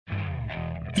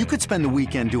You could spend the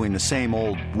weekend doing the same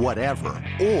old whatever,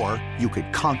 or you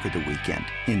could conquer the weekend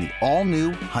in the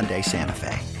all-new Hyundai Santa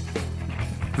Fe.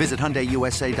 Visit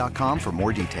HyundaiUSA.com for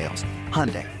more details.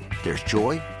 Hyundai, there's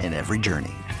joy in every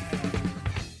journey.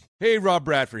 Hey, Rob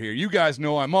Bradford here. You guys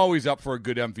know I'm always up for a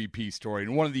good MVP story,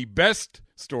 and one of the best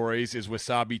stories is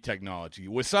Wasabi Technology.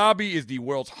 Wasabi is the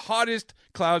world's hottest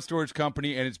cloud storage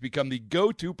company, and it's become the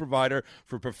go-to provider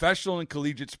for professional and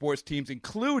collegiate sports teams,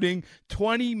 including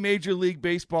 20 Major League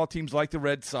Baseball teams like the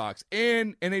Red Sox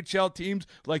and NHL teams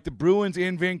like the Bruins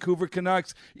and Vancouver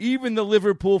Canucks. Even the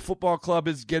Liverpool Football Club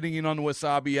is getting in on the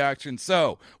Wasabi action.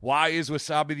 So, why is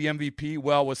Wasabi the MVP?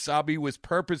 Well, Wasabi was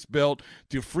purpose-built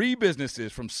to free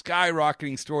businesses from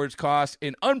skyrocketing storage costs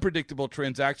and unpredictable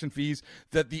transaction fees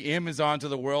that the Amazons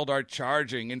of the world are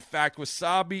charging. In fact,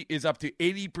 Wasabi is up to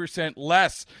 80%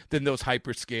 less than those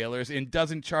hyperscalers and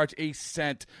doesn't charge a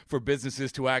cent for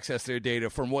businesses to access their data.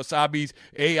 From Wasabi's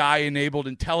AI-enabled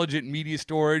intelligent media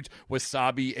storage,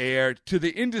 Wasabi Air, to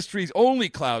the industry's only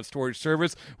cloud storage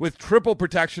service with triple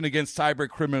protection against cyber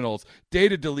criminals,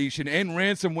 data deletion, and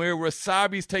ransomware,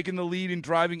 Wasabi's taken the lead in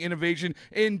driving innovation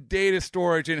in data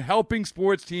storage and helping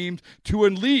sports teams to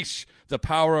unleash the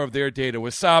power of their data.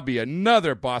 Wasabi,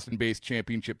 another Boston-based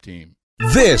championship team.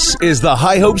 This is the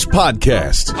High Hopes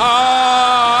Podcast.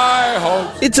 High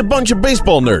Hopes. It's a bunch of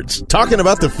baseball nerds talking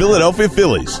about the Philadelphia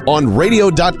Phillies on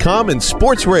radio.com and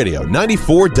Sports Radio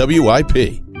 94 WIP.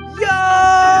 Yo!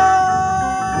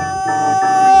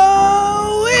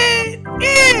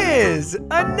 It is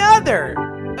another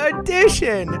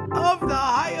edition of the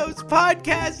High Hopes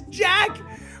Podcast. Jack,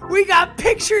 we got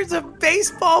pictures of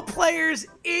baseball players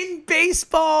in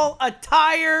baseball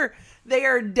attire. They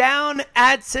are down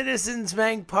at Citizens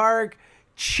Bank Park,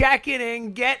 checking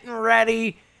in, getting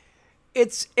ready.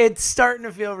 It's starting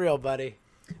to feel real, buddy.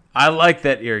 I like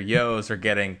that your yo's are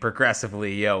getting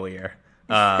progressively yo-ier.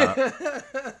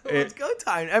 It's go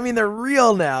time. I mean, they're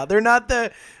real now. They're not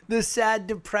the sad,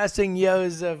 depressing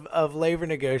yo's of labor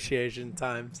negotiation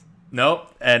times.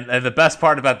 Nope. And the best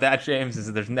part about that, James, is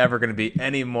that there's never going to be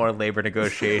any more labor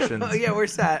negotiations. Oh, yeah, we're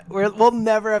set. We'll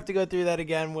never have to go through that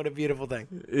again. What a beautiful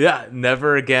thing. Yeah,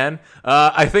 never again.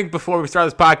 I think before we start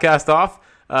this podcast off,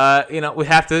 we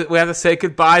have to say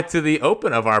goodbye to the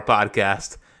open of our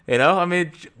podcast. I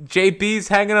mean, JB's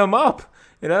hanging them up.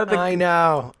 I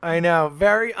know.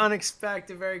 Very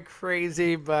unexpected, very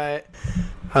crazy, but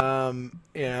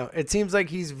it seems like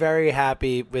he's very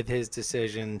happy with his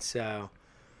decision. So.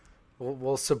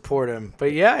 We'll support him.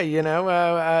 But yeah,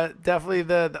 definitely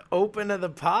the open of the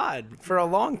pod for a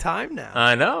long time now.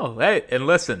 I know. Hey, and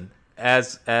listen,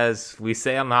 as we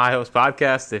say on the High Hopes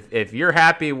Podcast, if you're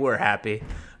happy, we're happy.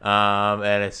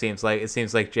 And it seems like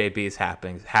JB is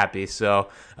happy. So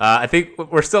I think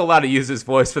we're still allowed to use his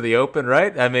voice for the open,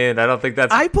 right? I mean, I don't think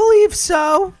that's. I believe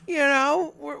so.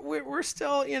 We're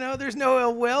still. There's no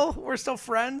ill will. We're still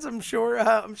friends. I'm sure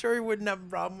he wouldn't have a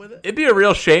problem with it. It'd be a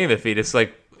real shame if he just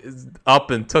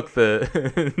up and took the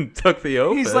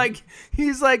open.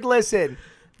 He's like, listen,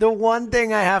 the one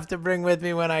thing I have to bring with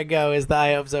me when I go is the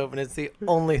High Hopes Open. It's the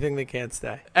only thing that can't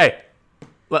stay. Hey,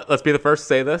 let's be the first to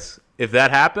say this. If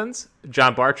that happens,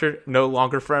 John Barcher no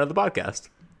longer friend of the podcast.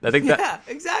 I think that. Yeah,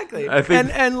 exactly.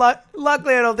 And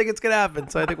luckily, I don't think it's gonna happen.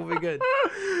 So I think we'll be good.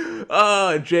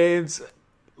 Oh, James,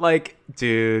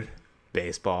 dude.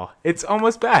 Baseball. It's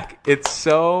almost back. It's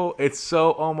so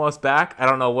almost back. I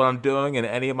don't know what I'm doing in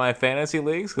any of my fantasy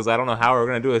leagues because I don't know how we're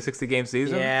going to do a 60-game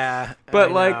season. Yeah.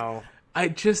 But I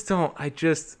just don't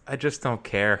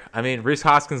care. I mean, Rhys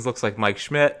Hoskins looks like Mike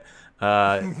Schmidt.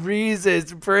 Rhys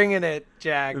is bringing it,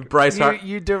 Jack.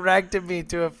 You directed me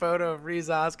to a photo of Rhys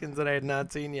Hoskins that I had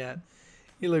not seen yet.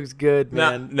 He looks good,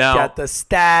 man. No. Got the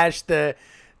stash, the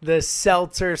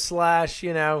seltzer slash,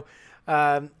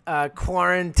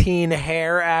 quarantine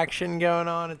hair action going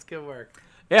on. It's good work.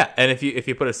 Yeah, and if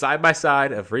you put a side by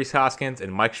side of Rhys Hoskins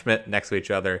and Mike Schmidt next to each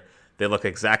other, they look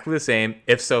exactly the same.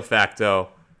 If so facto,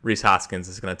 Rhys Hoskins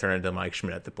is going to turn into Mike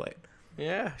Schmidt at the plate.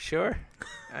 Yeah, sure.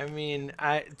 I mean,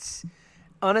 it's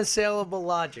unassailable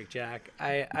logic, Jack.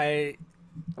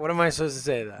 What am I supposed to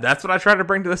say to that? That's what I try to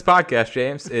bring to this podcast,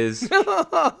 James. Is the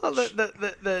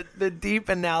deep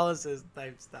analysis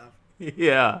type stuff.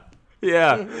 Yeah.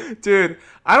 Yeah, dude,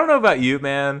 I don't know about you,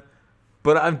 man,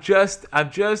 but I'm just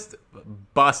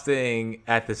busting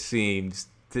at the seams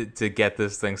to get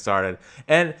this thing started.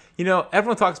 And,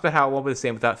 everyone talks about how it won't be the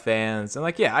same without fans.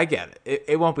 And, yeah, I get it.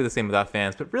 It won't be the same without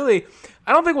fans. But really,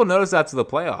 I don't think we'll notice that to the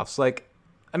playoffs.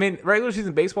 Regular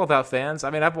season baseball without fans,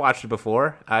 I've watched it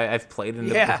before. I've played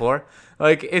in it before.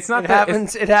 It's not that...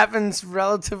 It happens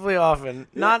relatively often.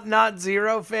 Not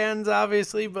zero fans,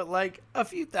 obviously, but, a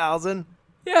few thousand.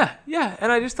 Yeah,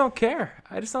 and I just don't care.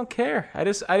 I just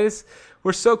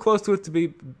we're so close to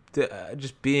it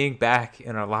just being back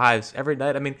in our lives every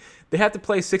night. I mean, they have to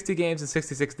play 60 games in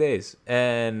 66 days,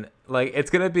 and like it's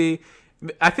gonna be.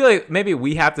 I feel like maybe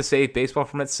we have to save baseball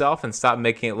from itself and stop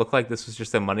making it look like this was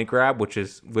just a money grab, which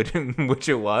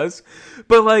it was.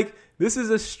 But like this is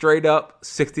a straight up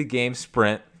 60 game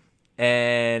sprint.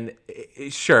 And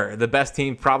sure, the best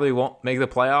team probably won't make the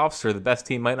playoffs, or the best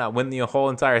team might not win the whole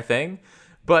entire thing.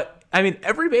 But I mean,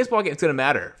 every baseball game is going to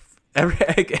matter.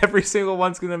 Every single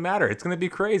one's going to matter. It's going to be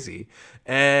crazy.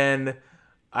 And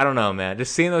I don't know, man.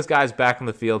 Just seeing those guys back on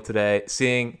the field today, it's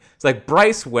like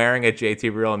Bryce wearing a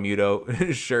JT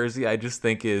Realmuto jersey. I just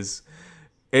think it's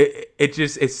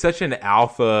such an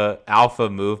alpha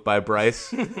move by Bryce.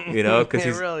 Because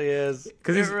it really is. It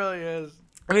really is.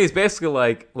 I mean, he's basically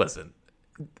like, listen,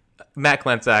 Matt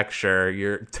Klentak, sure,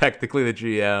 you're technically the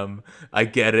GM. I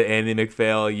get it, Andy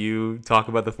McPhail. You talk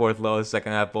about the fourth lowest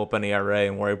second half bullpen ERA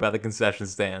and worry about the concession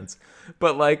stands.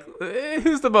 But like,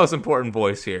 who's the most important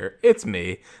voice here? It's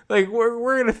me. Like,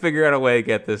 we're gonna figure out a way to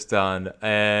get this done.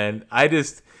 And I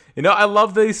just, I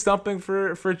love that he's stumping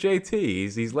for JT.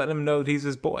 He's letting him know that he's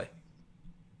his boy.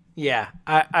 Yeah,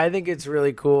 I think it's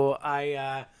really cool.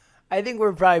 I think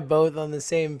we're probably both on the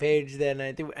same page then.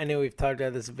 I know we've talked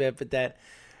about this a bit, but that,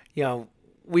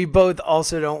 we both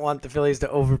also don't want the Phillies to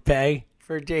overpay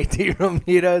for JT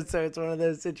Realmuto. So it's one of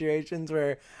those situations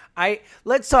where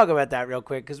let's talk about that real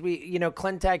quick. Cause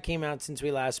Klentak came out since we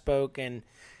last spoke and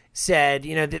said,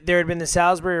 there had been the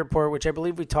Salisbury report, which I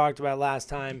believe we talked about last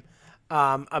time,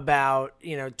 about,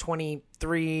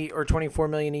 23 or 24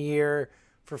 million a year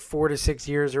for 4 to 6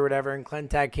 years or whatever. And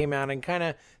Klentak came out and kind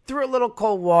of threw a little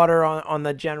cold water on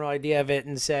the general idea of it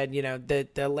and said,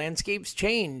 that the landscape's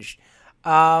changed.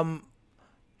 And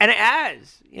it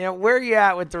has. Where are you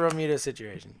at with the Realmuto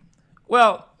situation?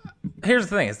 Well, here's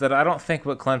the thing, is that I don't think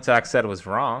what Klentak said was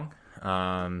wrong.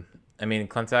 I mean,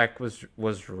 Klentak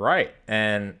was right.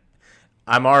 And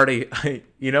I'm already,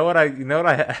 you know what I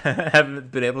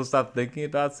haven't been able to stop thinking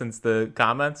about since the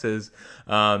comments is,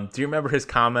 do you remember his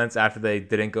comments after they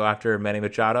didn't go after Manny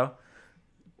Machado?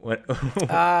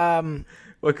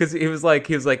 Because he was like,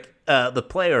 the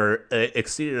player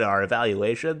exceeded our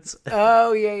evaluations.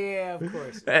 Oh yeah, of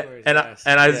course.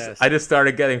 I just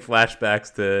started getting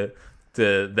flashbacks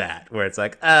to that, where it's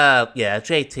like,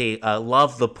 JT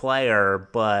loved the player,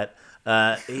 but.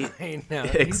 I know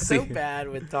he's so bad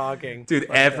with talking, dude.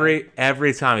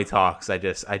 Every time he talks, I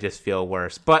just feel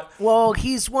worse. But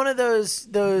he's one of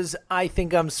those. I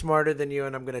think I'm smarter than you,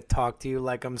 and I'm gonna talk to you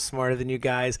like I'm smarter than you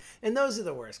guys. And those are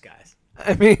the worst guys.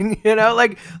 I mean,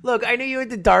 look, I know you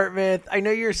went to Dartmouth. I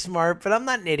know you're smart, but I'm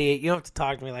not an idiot. You don't have to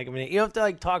talk to me like I'm an idiot. You don't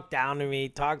have to talk down to me.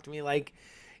 Talk to me like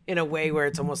in a way where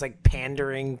it's almost like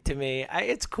pandering to me.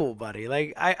 It's cool, buddy.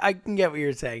 Like I can get what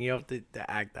you're saying. You don't have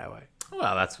to act that way.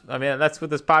 Well, that's what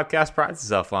this podcast prides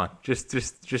itself on.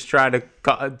 Just trying to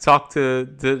talk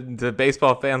to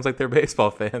baseball fans like they're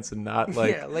baseball fans and not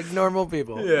like like normal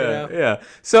people. Yeah.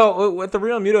 So with the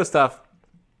Realmuto stuff,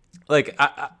 like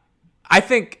I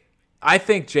think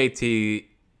JT,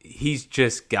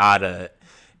 he's gotta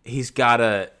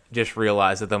just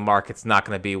realize that the market's not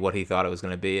going to be what he thought it was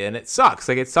going to be, and it sucks.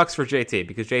 Like, it sucks for JT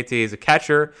because JT is a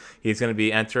catcher. He's going to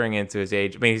be entering into his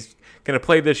age. I mean, he's going to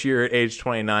play this year at age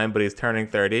 29, but he's turning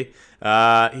 30.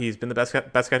 He's been the best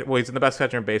catcher. Well, he's been the best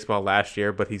catcher in baseball last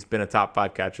year, but he's been a top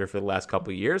 5 catcher for the last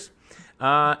couple of years.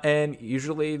 And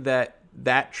usually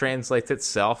that translates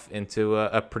itself into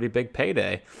a pretty big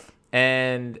payday.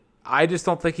 And I just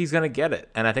don't think he's going to get it.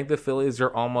 And I think the Phillies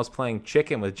are almost playing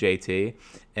chicken with JT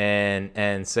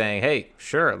and saying, hey,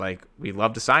 sure, like, we'd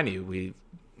love to sign you.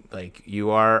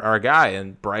 You are our guy,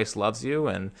 and Bryce loves you,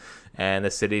 and the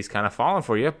city's kind of falling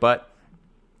for you, but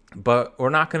we're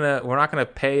not gonna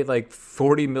pay like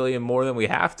 $40 million more than we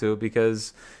have to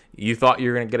because you thought you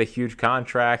were gonna get a huge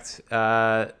contract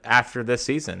after this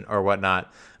season or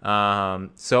whatnot.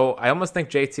 So I almost think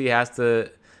JT has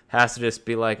to just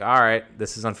be like, all right,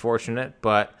 this is unfortunate,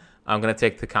 but I'm going to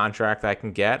take the contract I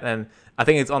can get. And I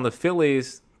think it's on the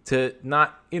Phillies to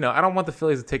not, I don't want the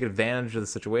Phillies to take advantage of the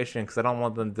situation because I don't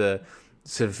want them to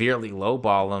severely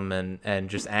lowball him and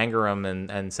just anger him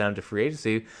and send him to free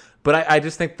agency. But I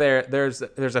just think there's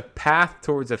a path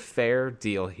towards a fair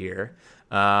deal here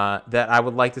that I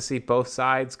would like to see both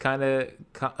sides kind of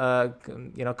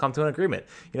come to an agreement.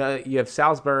 You have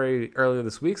Salisbury earlier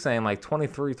this week saying like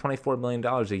 $24 million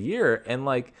a year, and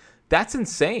like that's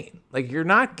insane. Like you're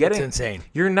not getting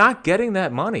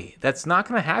that money. That's not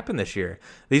going to happen this year.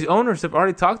 These owners have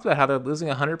already talked about how they're losing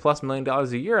 $100+ million a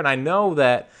year, and I know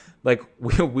that like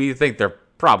we think they're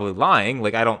probably lying.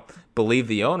 Like, I don't believe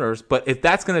the owners, but if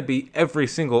that's going to be every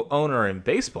single owner in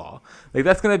baseball, like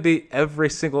that's going to be every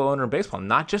single owner in baseball,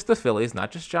 not just the Phillies, not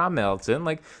just John Middleton,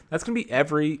 like that's going to be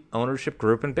every ownership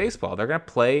group in baseball. They're going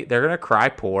to cry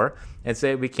poor and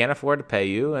say, we can't afford to pay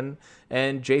you. And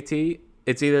JT,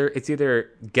 it's either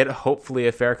get hopefully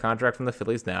a fair contract from the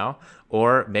Phillies now,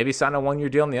 or maybe sign a 1-year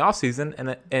deal in the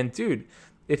offseason. And dude,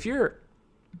 if you're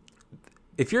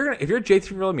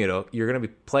JT Realmuto, you're going to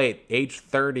be play at age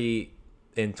 30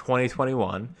 in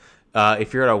 2021.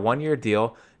 If you're at a 1-year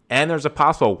deal and there's a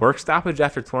possible work stoppage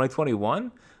after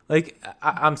 2021, like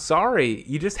I'm sorry,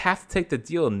 you just have to take the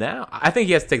deal now. I think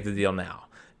he has to take the deal now.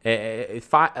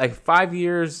 5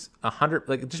 years, 100,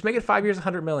 like just make it 5 years,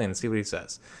 100 million and see what he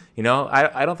says. You know,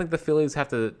 I don't think the Phillies have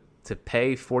to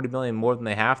pay $40 million more than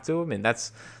they have to. I mean,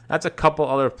 that's a couple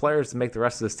other players to make the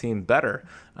rest of this team better.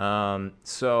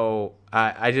 So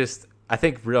I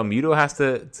think Realmuto has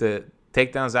to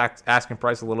take down his asking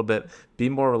price a little bit, be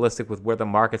more realistic with where the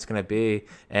market's going to be,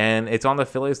 and it's on the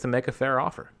Phillies to make a fair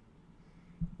offer.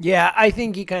 Yeah, I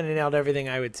think he kind of nailed everything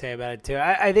I would say about it, too.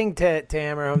 I think to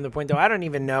hammer home the point, though, I don't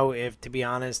even know if, to be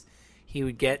honest, he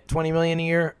would get $20 million a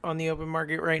year on the open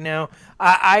market right now.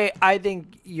 I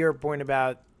think your point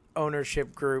about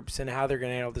ownership groups and how they're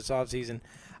going to handle this offseason,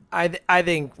 I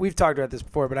think we've talked about this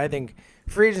before, but I think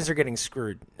free agents are getting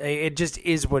screwed. It just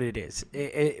is what it is.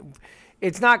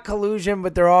 It's not collusion,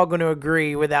 but they're all going to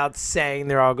agree without saying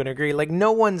they're all going to agree. Like,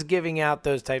 no one's giving out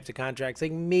those types of contracts.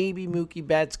 Like, maybe Mookie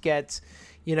Betts gets,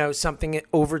 something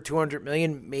over $200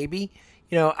 million, maybe.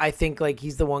 I think, like,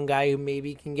 he's the one guy who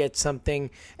maybe can get something.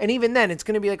 And even then, it's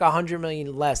going to be like $100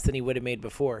 million less than he would have made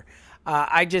before.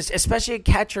 Especially a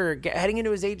catcher heading into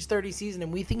his age 30 season,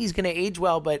 and we think he's going to age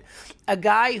well, but a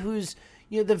guy who's,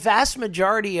 the vast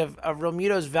majority of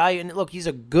Realmuto's value, and look, he's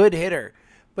a good hitter,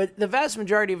 but the vast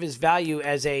majority of his value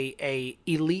as a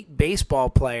elite baseball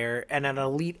player and an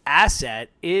elite asset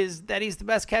is that he's the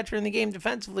best catcher in the game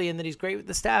defensively and that he's great with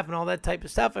the staff and all that type of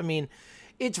stuff. I mean,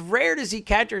 it's rare to see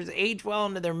catchers age well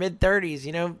into their mid-30s.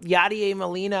 Yadier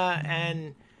Molina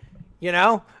and, you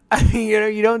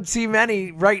don't see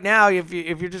many right now if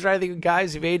you're just trying to think of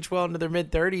guys who've aged well into their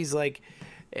mid-30s, like,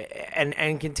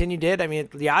 and continue did. I mean,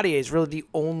 Yadier is really the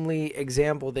only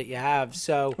example that you have.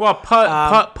 So, well,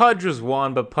 Pudge was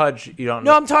one, but Pudge, you don't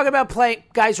know. No, I'm talking about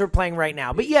guys who are playing right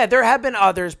now. But yeah, there have been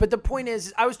others. But the point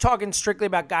is, I was talking strictly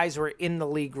about guys who are in the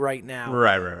league right now.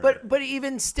 Right. But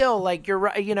even still, like, you're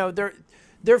right.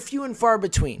 They're few and far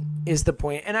between is the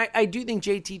point. And I do think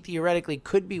JT theoretically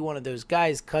could be one of those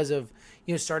guys because of,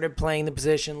 started playing the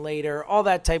position later, all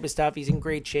that type of stuff. He's in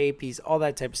great shape. He's all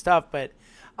that type of stuff. But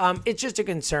it's just a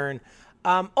concern.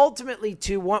 Ultimately,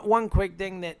 too, one quick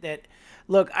thing that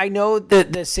look, I know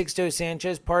that the Sixto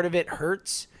Sanchez part of it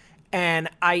hurts. And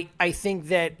I think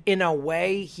that in a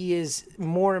way he is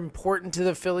more important to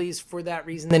the Phillies for that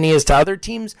reason than he is to other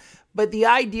teams. But the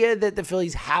idea that the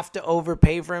Phillies have to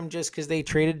overpay for him just because they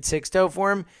traded Sixto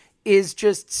for him is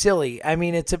just silly. I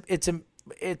mean,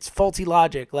 it's faulty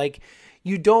logic. Like,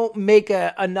 you don't make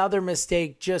another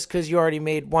mistake just because you already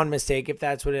made one mistake. If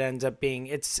that's what it ends up being,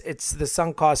 it's the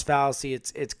sunk cost fallacy.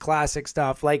 It's classic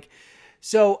stuff. Like,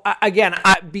 so again,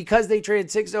 because they traded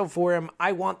Sixto for him,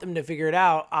 I want them to figure it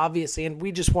out, obviously, and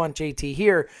we just want JT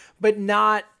here, but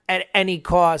not at any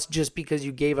cost just because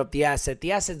you gave up the asset.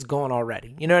 The asset's gone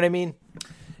already. You know what I mean?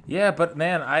 Yeah, but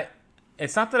man,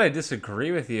 it's not that I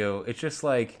disagree with you. It's just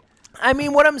like, I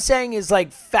mean, what I'm saying is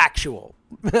like factual,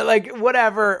 like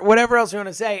whatever else you want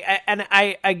to say. And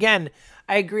I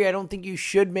agree. I don't think you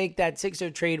should make that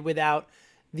Sixto trade without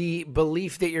the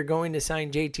belief that you're going to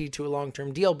sign JT to a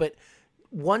long-term deal. But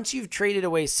once you've traded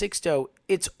away Sixto,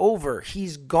 it's over.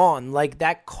 He's gone. Like,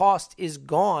 that cost is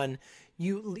gone.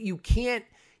 You can't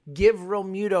give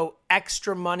Realmuto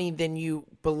extra money than you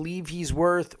believe he's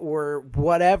worth or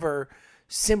whatever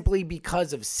simply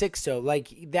because of Sixto.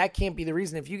 Like, that can't be the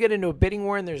reason. If you get into a bidding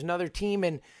war and there's another team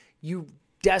and you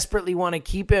desperately want to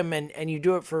keep him and you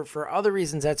do it for other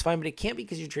reasons, that's fine. But it can't be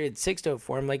because you traded Sixto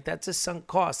for him. Like, that's a sunk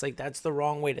cost. Like, that's the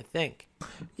wrong way to think.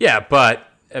 Yeah, but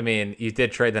I mean, you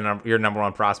did trade your number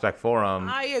one prospect for him.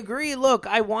 I agree. Look,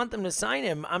 I want them to sign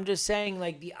him. I'm just saying,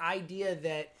 like, the idea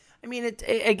that, I mean,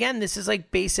 again, this is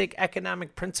like basic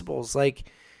economic principles.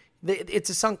 Like, it's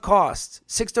a sunk cost.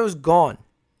 Sixto's gone.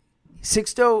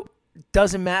 Sixto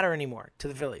doesn't matter anymore to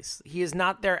the Phillies. He is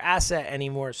not their asset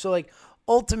anymore. So, like,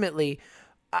 ultimately,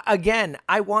 again,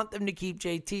 I want them to keep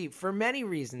JT for many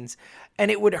reasons.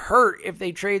 And it would hurt if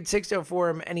they trade Sixto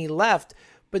for him and he left.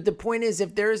 But the point is,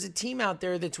 if there is a team out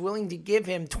there that's willing to give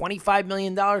him $25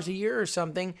 million a year or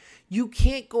something, you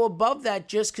can't go above that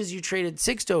just because you traded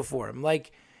Sixto for him.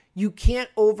 Like, you can't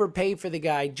overpay for the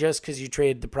guy just because you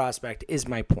traded the prospect. Is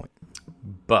my point.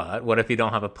 But what if you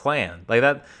don't have a plan like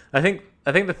that? I think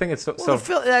the thing is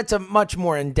that's a much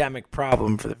more endemic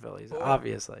problem for the Phillies,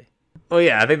 obviously. Well,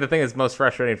 yeah, I think the thing that's most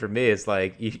frustrating for me is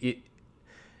like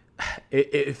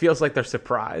it feels like they're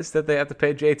surprised that they have to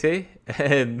pay JT,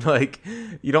 and like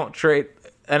you don't trade.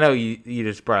 I know you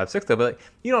just brought up Sixto, but like,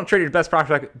 you don't trade your best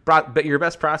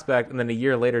prospect, and then a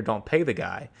year later don't pay the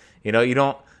guy. You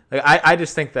don't. Like, I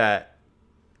just think that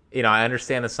I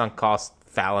understand the sunk cost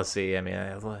fallacy. I mean,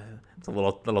 it's a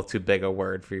little too big a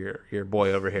word for your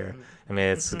boy over here. I mean,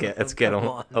 it's getting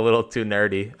a little too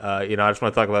nerdy. I just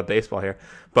want to talk about baseball here,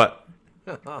 but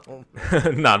no,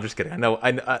 I'm just kidding. I know.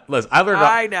 Listen,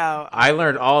 I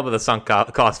learned all of the sunk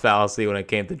cost fallacy when it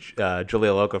came to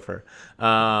Jaleel Okafor.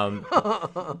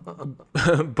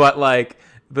 But at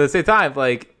the same time,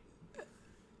 like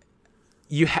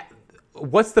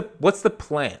what's the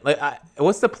plan?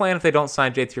 What's the plan if they don't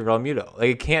sign JT Realmuto?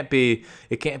 Like, it can't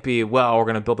be. Well, we're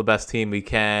gonna build the best team we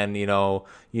can.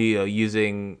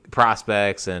 Using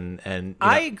prospects and.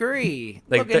 I agree.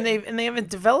 Look, and they haven't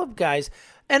developed guys.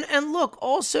 And look,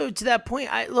 also to that point,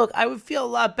 I would feel a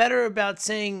lot better about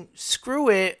saying, screw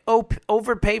it,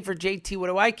 overpay for JT, what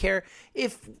do I care,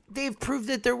 if they've proved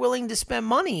that they're willing to spend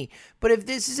money. But if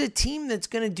this is a team that's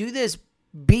going to do this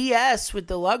BS with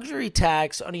the luxury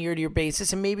tax on a year-to-year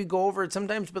basis and maybe go over it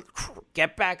sometimes, but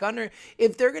get back under,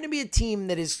 if they're going to be a team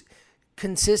that is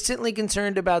consistently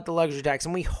concerned about the luxury tax,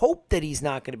 and we hope that he's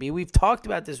not going to be. We've talked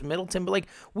about this with Middleton, but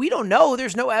we don't know.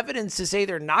 There's no evidence to say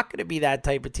they're not going to be that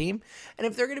type of team. And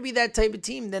if they're going to be that type of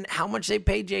team, then how much they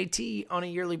pay JT on a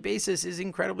yearly basis is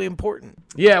incredibly important.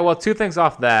 Yeah, well, two things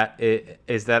off that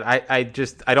is that I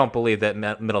don't believe that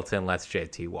Middleton lets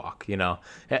JT walk.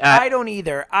 I don't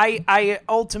either. I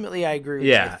ultimately I agree with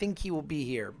you. I think he will be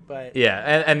here, but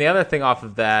and the other thing off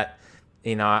of that,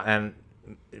 and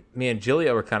me and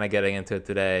Julia were kind of getting into it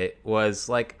today, was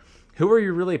like, who are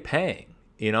you really paying?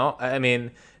 I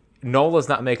mean, Nola's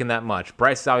not making that much.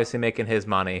 Bryce is obviously making his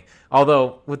money.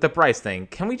 Although with the Bryce thing,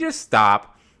 can we just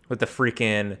stop with the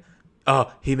freaking,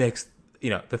 he makes,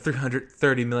 the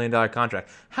 $330 million contract.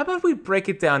 How about we break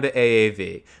it down to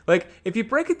AAV? Like, if you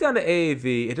break it down to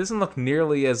AAV, it doesn't look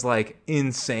nearly as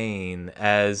insane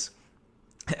as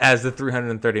the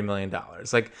 $330 million.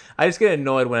 Like, I just get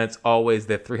annoyed when it's always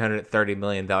the $330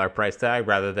 million price tag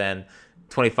rather than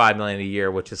 $25 million a year,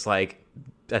 which is I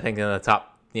think in the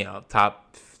top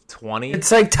 20. It's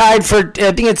tied for,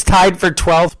 I think it's tied for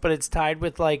 12th, but it's tied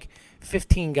with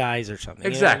 15 guys or something.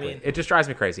 Exactly. You know what I mean? It just drives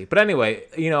me crazy. But anyway,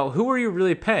 who are you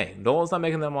really paying? Nolan's not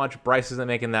making that much. Bryce isn't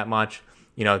making that much.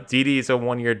 Didi's a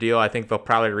one-year deal. I think they'll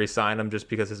probably re-sign him just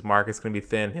because his market's going to be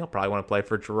thin. He'll probably want to play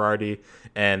for Girardi,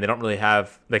 and they don't really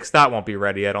have Stott won't be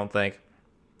ready, I don't think.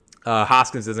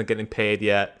 Hoskins isn't getting paid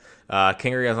yet.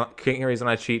 Kingery's on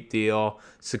a cheap deal.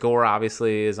 Segura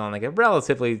obviously is on a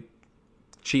relatively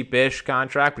cheap-ish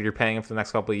contract, but you're paying him for the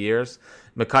next couple of years.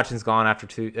 McCutcheon's gone after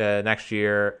next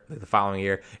year, the following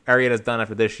year. Arrieta's done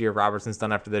after this year. Robertson's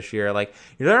done after this year.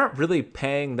 You're not really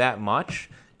paying that much.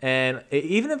 And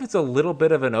even if it's a little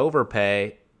bit of an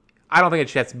overpay, I don't think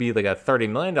it has to be a $30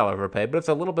 million overpay, but if it's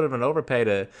a little bit of an overpay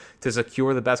to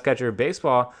secure the best catcher in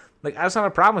baseball, I just don't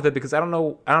have a problem with it because I don't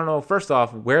know, first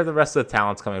off, where the rest of the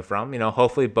talent's coming from.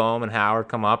 Hopefully Bohm and Howard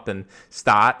come up, and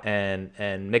Stott and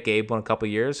Mick Abe in a couple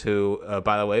of years, who,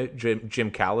 by the way, Jim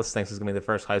Callis thinks is going to be the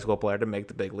first high school player to make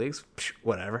the big leagues.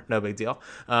 Whatever, no big deal.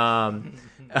 You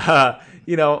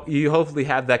hopefully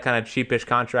have that kind of cheapish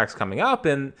contracts coming up,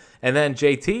 and then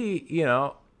JT,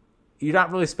 you're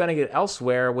not really spending it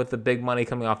elsewhere with the big money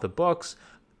coming off the books.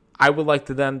 I would like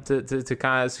them to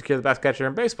kind of secure the best catcher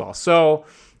in baseball. So,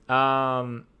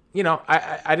 I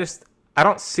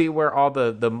don't see where all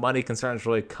the money concerns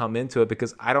really come into it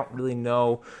because I don't really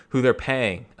know who they're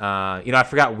paying. I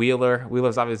forgot Wheeler.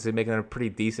 Wheeler's obviously making a pretty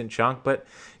decent chunk, but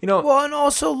Well, and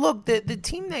also look, the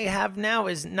team they have now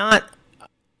is not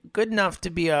good enough to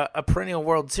be a perennial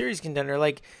World Series contender.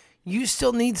 You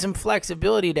still need some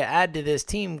flexibility to add to this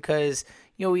team because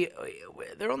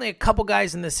there are only a couple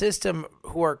guys in the system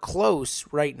who are close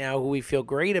right now who we feel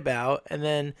great about, and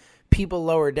then people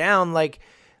lower down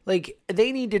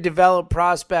they need to develop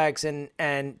prospects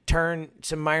and turn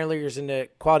some minor leaguers into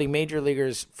quality major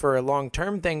leaguers for a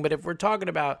long-term thing. But if we're talking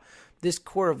about this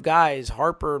core of guys,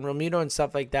 Harper and Realmuto and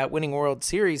stuff like that, winning World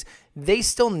Series, they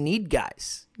still need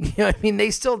guys.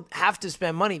 They still have to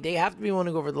spend money. They have to be willing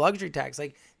to go over the luxury tax.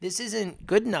 This isn't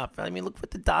good enough. Look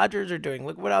what the Dodgers are doing.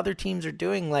 Look what other teams are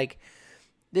doing.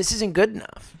 This isn't good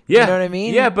enough. Yeah. You know what I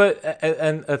mean? Yeah, but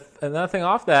and another thing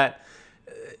off that,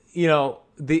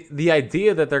 the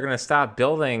idea that they're going to stop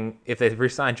building if they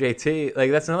re-sign JT,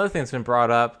 like that's another thing that's been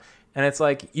brought up. And it's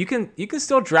like you can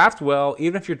still draft well,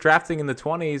 even if you're drafting in the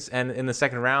 20s and in the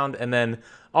second round, and then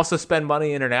also spend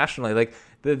money internationally. Like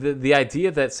the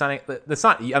idea that signing, that's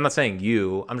not. I'm not saying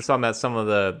you. I'm just talking about some of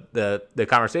the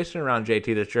conversation around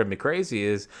JT that's driven me crazy.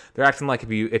 Is they're acting like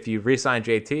if you re-sign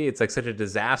JT, it's like such a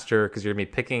disaster because you're gonna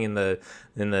be picking in the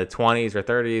 20s or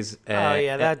 30s.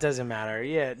 That doesn't matter.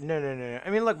 Yeah, no. I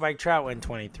mean, look, Mike Trout went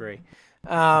 23.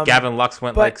 Gavin Lux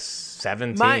went like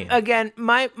 17.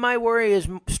 My worry is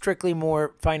strictly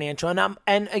more financial,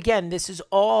 and again, this is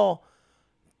all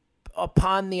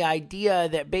upon the idea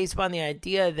that based upon the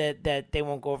idea that they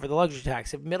won't go over the luxury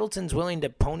tax. If Middleton's willing to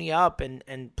pony up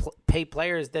and pay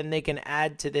players, then they can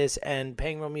add to this, and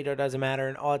paying Romito doesn't matter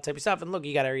and all that type of stuff. And look,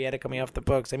 you got Arrieta coming off the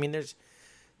books. I mean, there's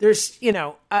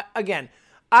again,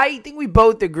 I think we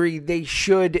both agree they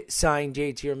should sign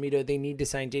JT Romito. They need to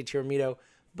sign JT Romito.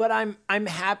 But I'm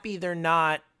happy they're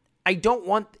not. I don't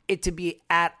want it to be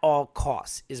at all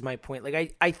costs, is my point.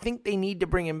 Like I think they need to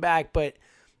bring him back, but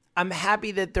I'm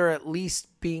happy that they're at least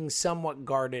being somewhat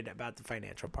guarded about the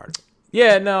financial part of it.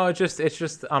 Yeah, no, it's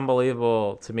just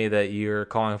unbelievable to me that you're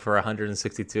calling for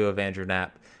 162 of Andrew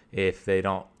Knapp if they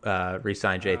don't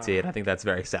re-sign JT, and I think that's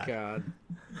very sad. God,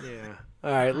 yeah.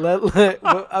 All right,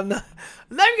 I'm not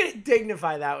going to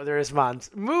dignify that with a response.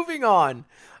 Moving on.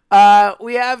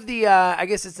 We have the, I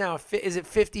guess it's now, is it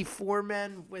 54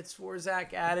 men with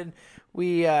Swarzak added?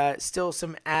 We still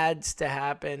some ads to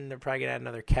happen. They're probably going to add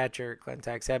another catcher,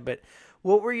 Clentac said. But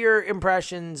what were your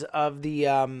impressions of the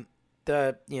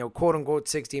quote-unquote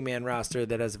 60-man roster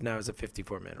that as of now is a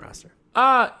 54-man roster?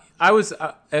 I was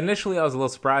initially I was a little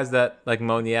surprised that like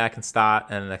Moniak and Stott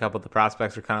and a couple of the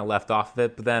prospects were kind of left off of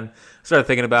it. But then I started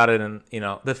thinking about it, and,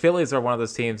 the Phillies are one of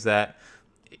those teams that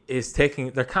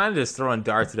they're kind of just throwing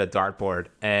darts at a dartboard,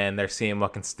 and they're seeing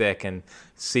what can stick and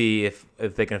see if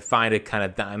they can find a kind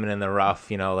of diamond in the rough,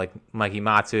 like Mikey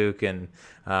Matuk and,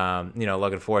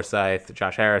 Logan Forsythe,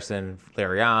 Josh Harrison,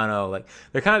 Liriano. Like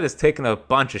they're kind of just taking a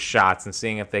bunch of shots and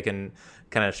seeing if they can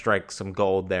kind of strike some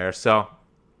gold there. So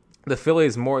the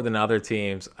Phillies, more than other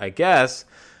teams, I guess,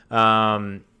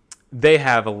 they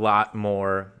have a lot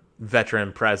more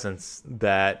veteran presence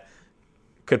that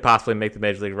could possibly make the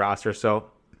major league roster. So,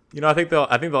 I think they'll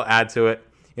add to it.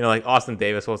 Like Austin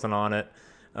Davis wasn't on it.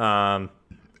 A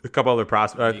couple other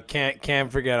prospects. You can't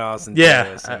forget Austin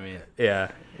Davis.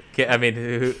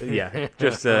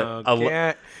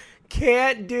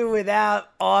 Can't do without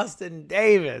Austin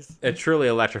Davis. A truly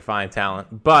electrifying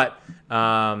talent. But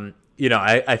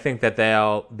I think that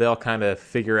they'll kind of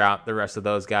figure out the rest of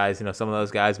those guys. Some of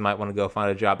those guys might want to go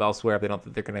find a job elsewhere if they don't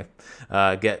think they're going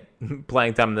to get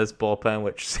playing time in this bullpen,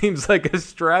 which seems like a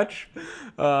stretch.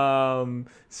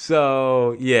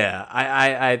 So yeah,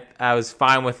 I was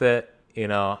fine with it.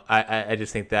 I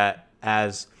just think that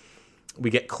as we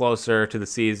get closer to the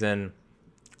season,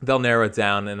 they'll narrow it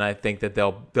down, and I think that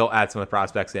they'll add some of the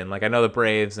prospects in. Like I know the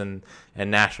Braves and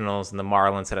Nationals and the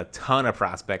Marlins had a ton of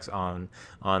prospects on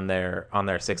their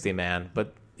 60-man,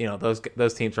 but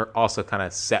those teams are also kind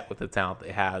of set with the talent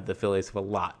they have. The Phillies have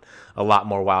a lot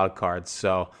more wild cards.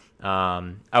 So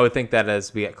I would think that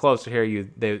as we get closer here,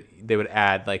 they would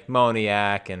add like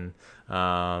Moniak and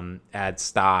add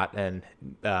Stott and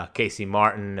Casey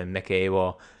Martin and Mick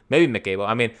Abel. Maybe Mick Abel.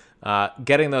 I mean,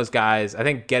 getting those guys, I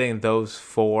think getting those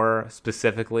four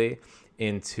specifically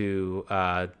into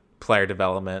player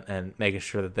development and making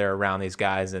sure that they're around these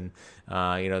guys, and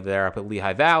they're up at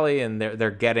Lehigh Valley and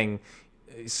they're getting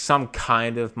some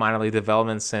kind of minor league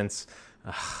development. Since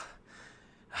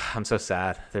I'm so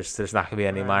sad, there's not gonna be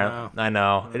any minor. I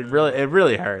know it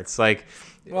really hurts. Like,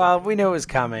 well, we knew it was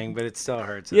coming, but it still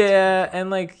hurts. Yeah, and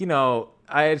like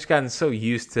I had just gotten so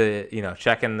used to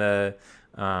checking the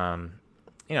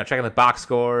checking the box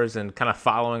scores and kind of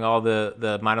following all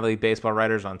the minor league baseball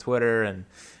writers on Twitter, and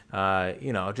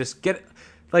just get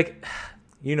like,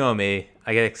 me,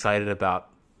 I get excited about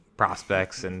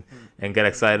prospects and get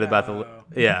excited about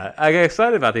I get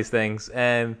excited about these things,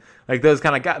 and like those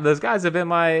guys have been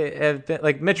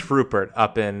like Mitch Rupert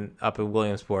up in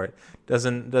Williamsport does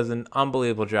an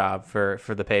unbelievable job for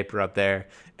the paper up there,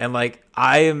 and like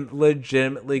I am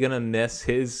legitimately gonna miss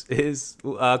his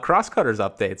crosscutters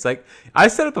updates. Like I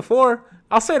said it before,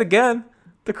 I'll say it again.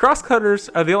 The crosscutters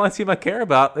are the only team I care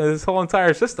about in this whole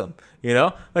entire system.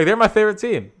 Like they're my favorite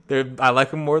team. I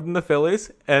like them more than the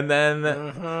Phillies. And then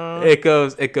it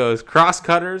goes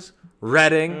crosscutters,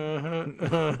 Reading,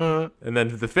 and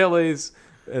then the Phillies,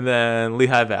 and then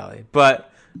Lehigh Valley.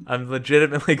 But I'm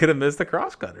legitimately gonna miss the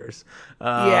cross cutters.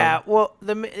 Yeah, well,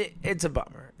 it's a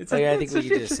bummer. I think we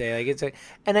could just say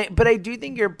but I do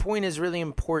think your point is really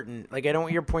important. Like, I don't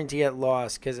want your point to get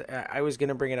lost, because I was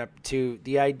gonna bring it up too.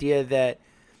 The idea that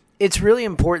it's really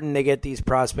important they get these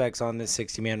prospects on this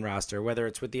 60-man roster, whether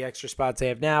it's with the extra spots they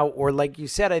have now, or like you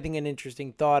said, I think an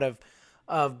interesting thought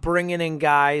of bringing in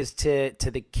guys to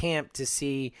the camp to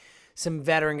see some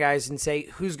veteran guys and say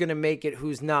who's going to make it,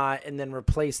 who's not, and then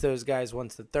replace those guys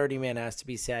once the 30-man has to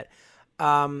be set.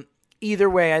 Either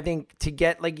way, I think to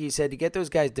get, like you said, to get those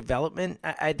guys development,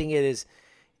 I think it is,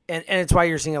 and it's why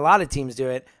you're seeing a lot of teams do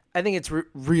it. I think it's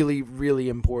really, really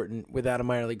important without a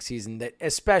minor league season, that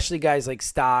especially guys like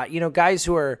Stott, guys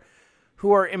who are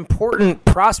important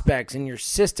prospects in your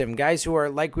system, guys who are,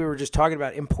 like we were just talking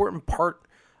about, important part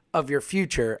of your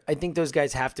future. I think those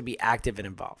guys have to be active and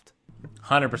involved.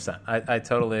 100%. I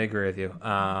totally agree with you.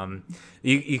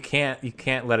 You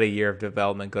can't let a year of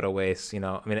development go to waste.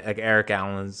 Like Eric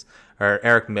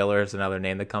Miller is another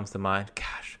name that comes to mind.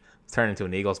 Gosh, it's turned into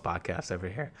an Eagles podcast over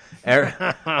here.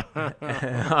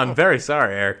 I'm very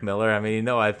sorry, Eric Miller.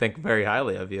 I think very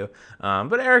highly of you.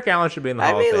 But Eric Allen should be in the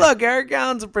Hall of Fame. Look, Eric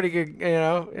Allen's a pretty good.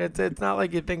 It's not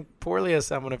like you think poorly of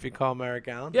someone if you call him Eric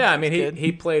Allen. Yeah,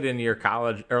 he played in your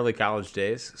early college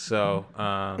days, so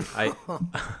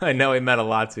I know he meant a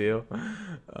lot to you.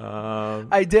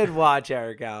 I did watch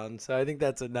Eric Allen, so I think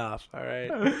that's enough. All right.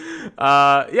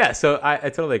 Yeah, so I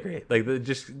totally agree. Like,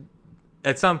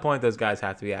 at some point, those guys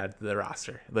have to be added to the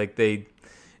roster. Like, and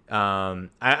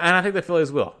I think the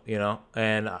Phillies will,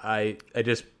 and I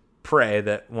just pray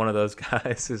that one of those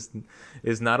guys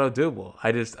is not Odubel.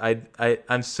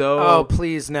 I'm so. Oh,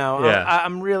 please no. Yeah.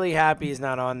 I'm really happy he's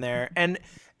not on there. And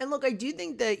look, I do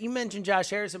think that you mentioned Josh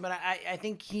Harrison, but I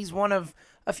think he's one of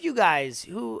a few guys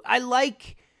who I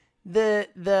like.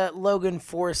 The Logan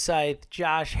Forsythe,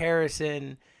 Josh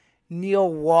Harrison,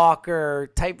 Neil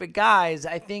Walker type of guys.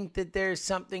 I think that there's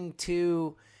something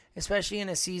to, especially in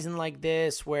a season like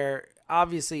this where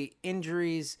obviously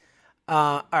injuries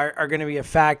are going to be a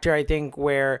factor. I think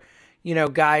where,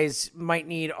 guys might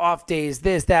need off days,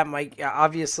 that might,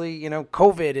 obviously,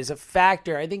 COVID is a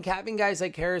factor. I think having guys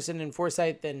like Harrison and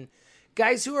Forsythe and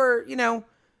guys who are,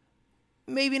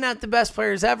 maybe not the best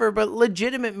players ever, but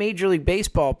legitimate Major League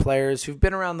Baseball players who've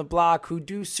been around the block, who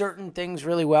do certain things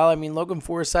really well. Logan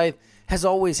Forsythe has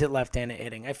always hit left-handed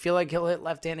hitting. I feel like he'll hit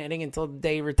left-handed hitting until the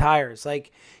day he retires.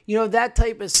 Like, that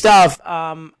type of stuff.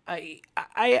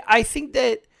 I think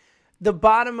that the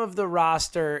bottom of the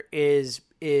roster is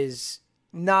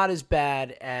not as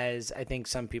bad as I think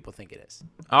some people think it is.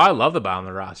 Oh, I love the bottom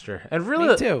of the roster. And really,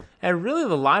 me too. And really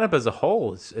the lineup as a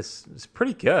whole is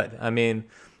pretty good.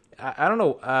 I don't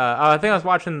know. I think I was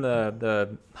watching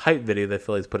the hype video that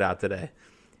Phillies put out today,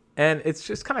 and it's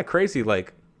just kind of crazy.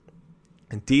 Like,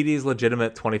 Didi's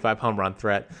legitimate 25 home run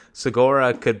threat.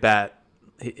 Segura could bat.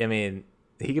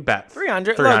 He could bat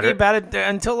 300. Look, he batted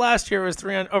until last year was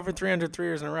 300, over 300 3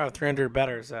 years in a row, 300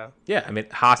 better. So yeah,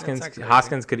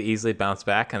 Hoskins could easily bounce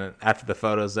back, and after the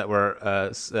photos that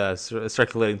were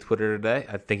circulating Twitter today,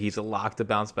 I think he's a lock to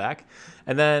bounce back.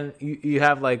 And then you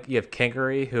have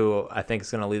Kingery, who I think is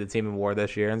going to lead the team in WAR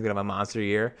this year and is going to have a monster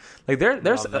year. Like there's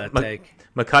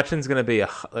McCutchen's going to be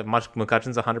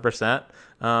McCutchen's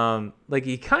 100%. Like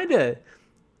you kind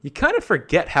of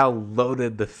forget how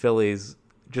loaded the Phillies,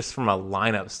 just from a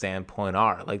lineup standpoint,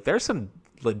 are. Like, there's some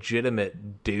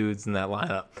legitimate dudes in that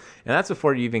lineup, and that's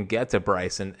before you even get to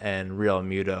Bryce and Real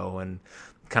Muto and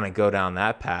kind of go down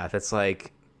that path. It's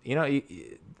like,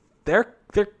 there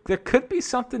could be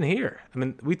something here.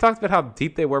 We talked about how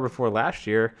deep they were before last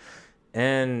year,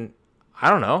 and I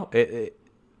don't know,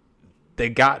 they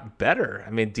got better.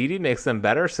 Didi makes them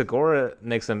better. Segura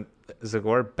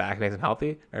back makes them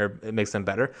healthy, or it makes them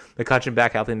better. McCutchen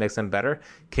back healthy makes them better.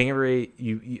 Kingery,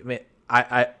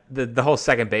 the whole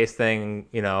second base thing,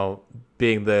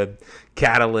 being the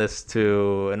catalyst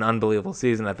to an unbelievable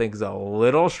season, I think is a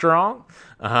little strong.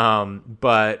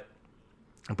 But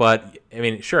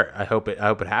sure, I hope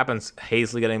it happens.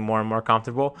 Hazley getting more and more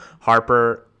comfortable.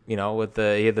 Harper, he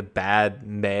had the bad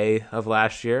May of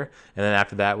last year, and then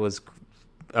after that was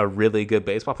a really good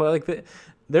baseball player. Like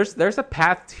there's a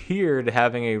path here to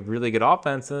having a really good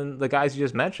offense, and the guys you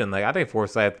just mentioned. Like, I think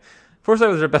Forsythe was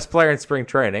their best player in spring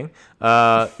training.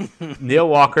 Neil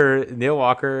Walker is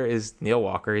Neil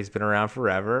Walker. He's been around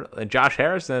forever. And Josh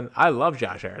Harrison, I love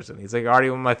Josh Harrison. He's like already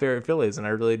one of my favorite Phillies, and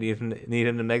I really need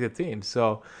him to make the team.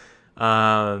 So,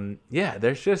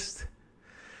 there's just.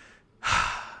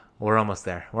 We're almost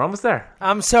there.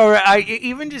 I'm so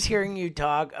even just hearing you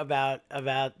talk about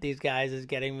these guys is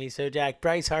getting me so jacked.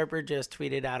 Bryce Harper just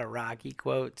tweeted out a Rocky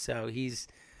quote, so he's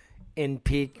in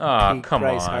peak come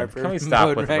Bryce on. Harper. Can we stop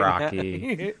mode with right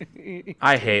Rocky? now.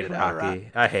 I hate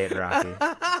Rocky. I hate Rocky.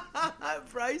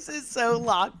 Bryce is so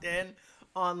locked in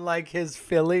on like his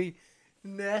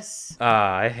Philly-ness.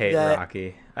 I hate that-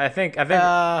 Rocky. I think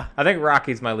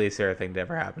Rocky's my least favorite thing to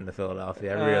ever happen to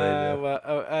Philadelphia. I really do.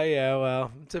 Well, yeah,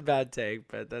 well, it's a bad take,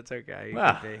 but that's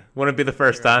okay. Wouldn't be the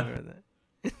first time.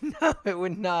 No, it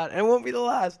would not. And it won't be the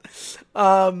last.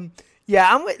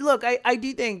 Yeah, look, I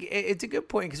do think it's a good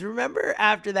point because remember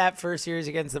after that first series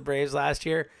against the Braves last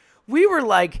year, we were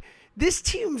like, this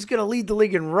team's going to lead the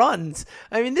league in runs.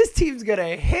 I mean, this team's going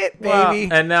to hit, baby.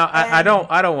 Well, and now I don't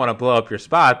want to blow up your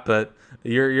spot, but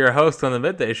your host on the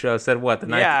midday show said what, the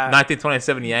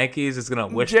 1927 Yankees is going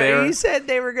to wish they were. He said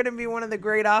they were going to be one of the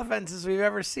great offenses we've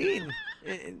ever seen.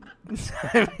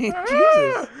 I mean,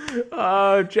 Jesus.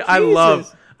 Oh,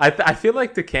 Jesus. I feel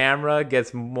like the camera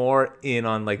gets more in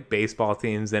on like baseball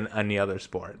teams than any other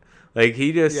sport. Like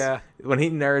he just when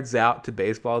he nerds out to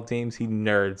baseball teams, he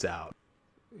nerds out.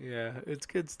 Yeah, it's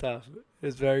good stuff.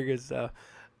 It's very good stuff.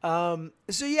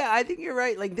 So yeah, I think you're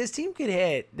right. Like this team can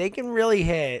hit. They can really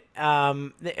hit.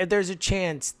 There's a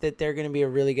chance that they're going to be a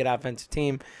really good offensive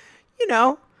team. You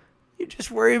know, you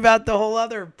just worry about the whole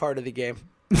other part of the game.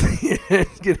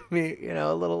 It's going to be,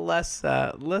 a little less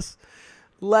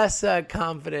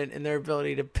confident in their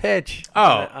ability to pitch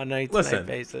on a night-to-night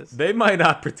basis. They might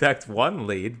not protect one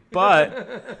lead,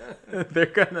 but they're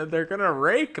gonna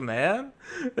rake, man.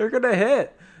 They're gonna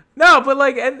hit. No, but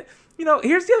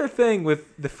here's the other thing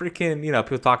with the freaking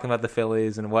people talking about the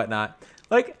Phillies and whatnot.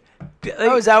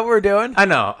 Is that what we're doing? I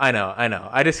know.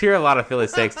 I just hear a lot of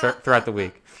Phillies takes throughout the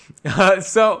week.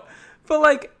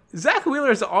 Zach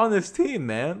Wheeler's on this team,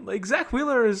 man. Like Zach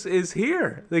Wheeler is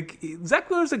here. Like Zach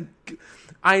Wheeler's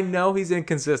I know he's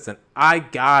inconsistent. I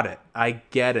got it. I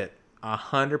get it.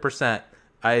 100%.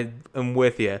 I am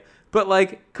with you. But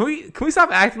can we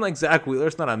stop acting like Zach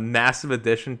Wheeler's not a massive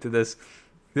addition to this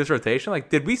rotation? Like,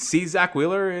 did we see Zach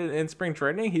Wheeler in spring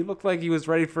training? He looked like he was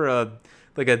ready for a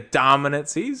dominant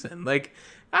season. Like,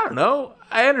 I don't know.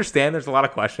 I understand there's a lot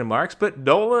of question marks, but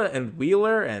Nola and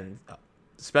Wheeler and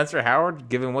Spencer Howard,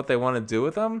 given what they want to do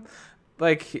with them,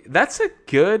 that's a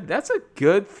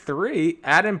good three.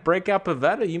 Add in breakout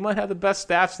Pivetta, you might have the best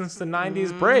staff since the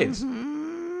 90s Braves.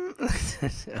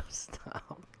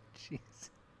 Stop. Jeez.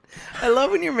 I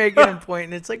love when you're making a point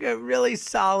and it's like a really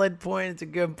solid point. It's a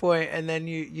good point, and then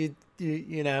you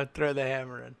throw the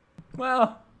hammer in.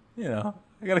 Well, I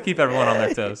got to keep everyone on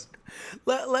their toes.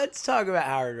 Let's talk about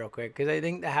Howard real quick, because I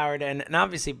think the Howard and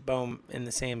obviously Bohm in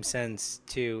the same sense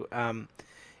too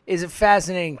is a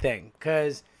fascinating thing,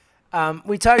 because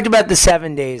we talked about the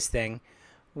 7 days thing,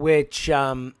 which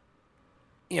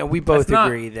we both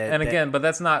agree that. And again, but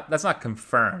that's not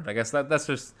confirmed. I guess that's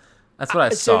what I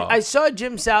saw. So I saw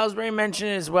Jim Salisbury mention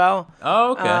it as well.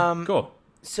 Oh, okay, cool.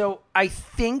 So I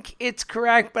think it's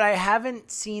correct, but I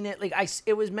haven't seen it.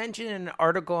 It was mentioned in an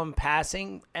article in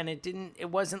passing, and it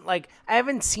wasn't I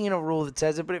haven't seen a rule that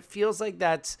says it, but it feels like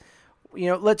that's,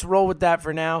 let's roll with that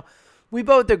for now. We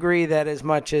both agree that as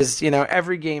much as,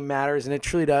 every game matters, and it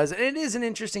truly does. And it is an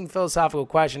interesting philosophical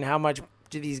question. How much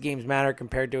do these games matter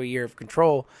compared to a year of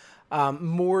control?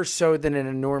 More so than in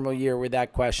a normal year where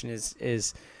that question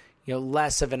is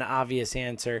less of an obvious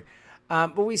answer.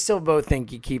 But we still both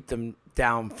think you keep them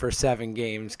down for 7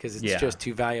 games because it's just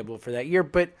too valuable for that year.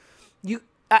 But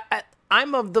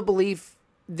I'm of the belief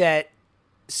that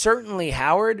certainly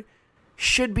Howard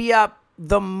should be up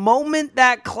the moment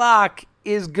that clock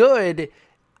is good.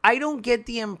 I don't get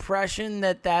the impression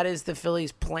that is the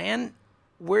Phillies' plan.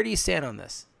 Where do you stand on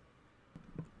this?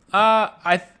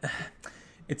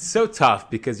 It's so tough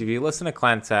because if you listen to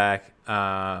Klentak,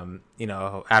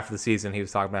 after the season, he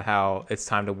was talking about how it's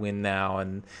time to win now,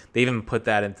 and they even put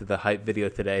that into the hype video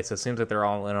today. So it seems like they're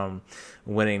all in on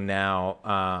winning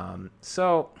now.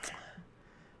 So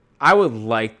I would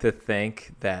like to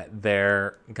think that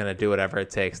they're going to do whatever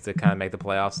it takes to kind of make the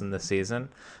playoffs in this season.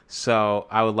 So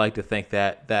I would like to think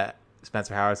that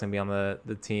Spencer Howard's going to be on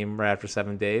the team right after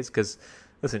 7 days. Because,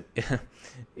 listen,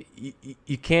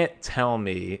 you can't tell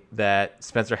me that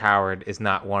Spencer Howard is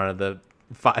not one of the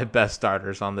 5 best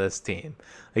starters on this team.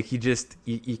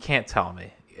 You can't tell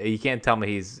me. You can't tell me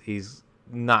he's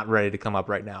not ready to come up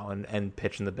right now and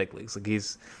pitch in the big leagues.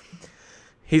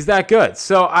 He's that good.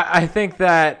 So I think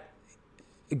that,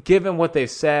 given what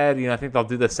they've said, I think they'll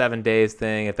do the 7 days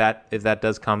thing. If that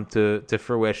does come to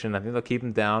fruition, I think they'll keep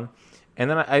him down. And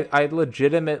then I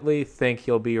legitimately think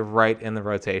he'll be right in the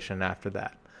rotation after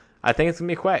that. I think it's going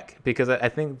to be quick because I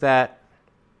think that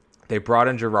they brought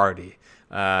in Girardi.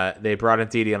 They brought in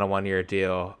Didi on a 1-year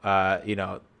deal.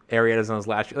 Arrieta's on his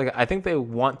last year. I think they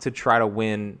want to try to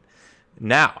win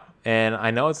now. And I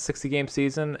know it's a 60-game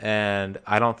season, and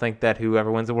I don't think that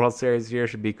whoever wins the World Series here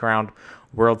should be crowned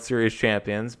World Series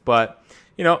champions. But,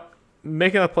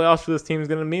 making the playoffs for this team is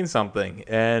going to mean something.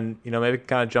 And, maybe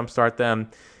kind of jumpstart them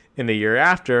in the year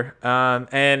after.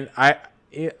 And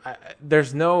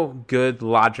there's no good,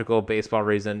 logical baseball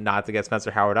reason not to get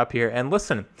Spencer Howard up here. And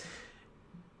listen,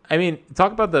 I mean,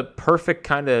 talk about the perfect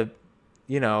kind of,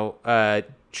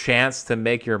 chance to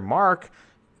make your mark.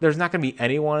 There's not going to be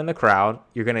anyone in the crowd.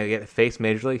 You're going to face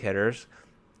major league hitters.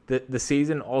 The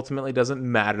season ultimately doesn't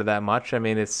matter that much. I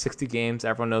mean, it's 60 games.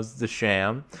 Everyone knows it's a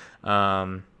sham.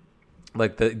 The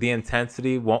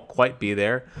intensity won't quite be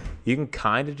there. You can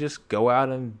kind of just go out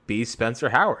and be Spencer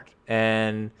Howard.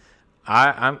 And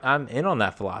I'm in on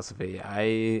that philosophy.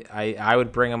 I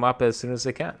would bring him up as soon as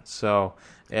I can. So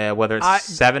whether it's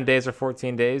 7 days or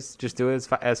 14 days, just do it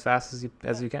as fast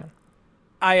as you can.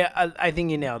 I think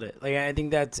you nailed it. I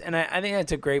think that's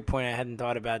a great point. I hadn't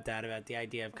thought about that, about the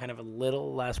idea of kind of a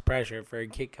little less pressure for a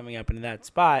kid coming up into that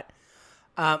spot.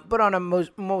 But on a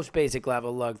most basic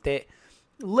level, look,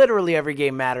 literally every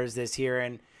game matters this year,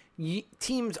 and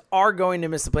teams are going to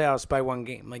miss the playoffs by one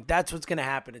game. That's what's going to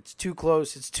happen. It's too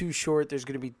close. It's too short. There's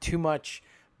going to be too much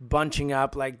bunching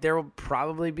up. There will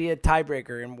probably be a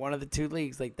tiebreaker in one of the two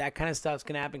leagues. That kind of stuff's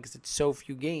going to happen because it's so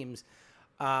few games.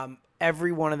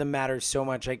 Every one of them matters so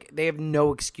much. They have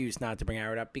no excuse not to bring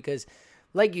Howard up because,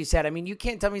 like you said, I mean, you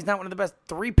can't tell me he's not one of the best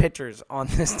 3 pitchers on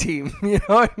this team. You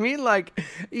know what I mean?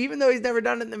 Even though he's never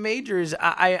done it in the majors,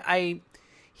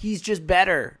 he's just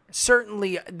better,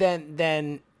 certainly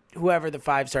than whoever the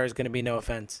 5-star is going to be. No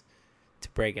offense to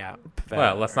break out.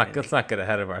 Well, let's not get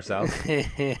ahead of ourselves.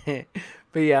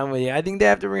 But yeah, I'm with you. I think they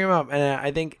have to bring him up, and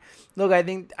I think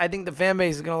the fan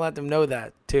base is going to let them know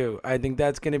that too. I think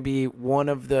that's going to be one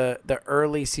of the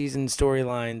early season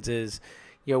storylines. Is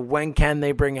when can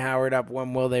they bring Howard up?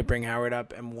 When will they bring Howard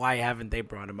up? And why haven't they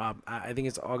brought him up? I think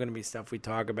it's all going to be stuff we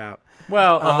talk about.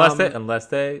 Well, unless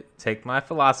they take my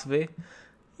philosophy.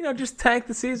 Just tank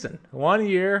the season. 1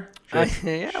 year. 1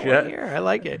 year. I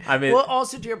like it. I mean, well,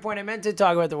 also to your point, I meant to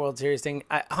talk about the World Series thing.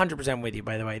 100% with you,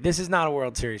 by the way. This is not a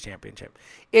World Series championship.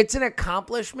 It's an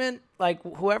accomplishment.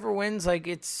 Whoever wins,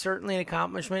 it's certainly an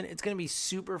accomplishment. It's going to be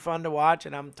super fun to watch,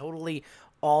 and I'm totally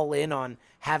all in on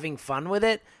having fun with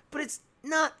it. But it's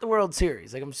not the World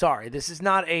Series. I'm sorry. This is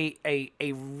not a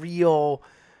real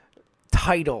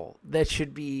title that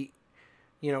should be,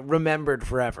 remembered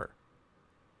forever.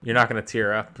 You're not going to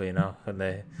tear up, when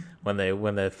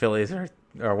the Phillies are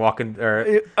walking.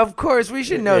 Or of course, we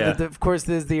should know that. Of course,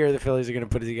 this is the year the Phillies are going to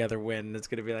put it together, win. And it's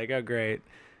going to be oh great.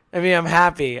 I mean, I'm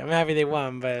happy. I'm happy they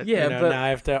won, but now I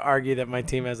have to argue that my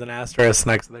team has an asterisk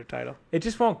next to their title. It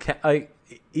just won't. I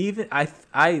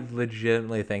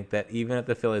legitimately think that even if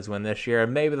the Phillies win this year,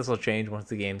 and maybe this will change once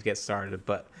the games get started,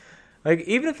 but.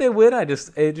 Even if they win,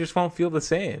 it just won't feel the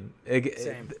same.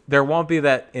 There won't be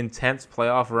that intense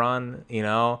playoff run,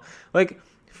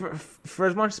 For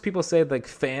as much as people say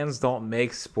fans don't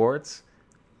make sports,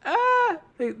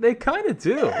 they kind of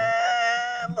do.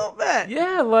 A little bit.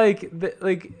 Yeah,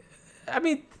 I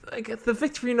mean, the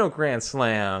Victorino Grand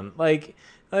Slam,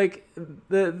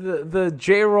 the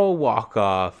J-Roll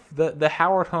walk-off, the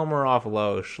Howard homer off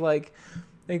Loesch,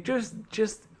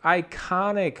 just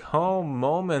iconic home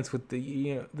moments with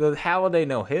the Halladay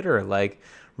no-hitter,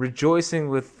 rejoicing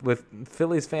with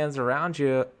Phillies fans around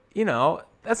you.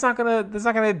 That's not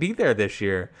gonna be there this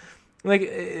year.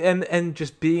 And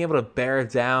just being able to bear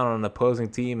down on an opposing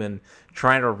team and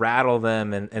trying to rattle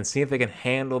them and see if they can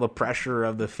handle the pressure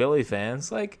of the Philly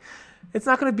fans. It's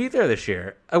not going to be there this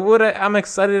year. I'm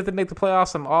excited if they make the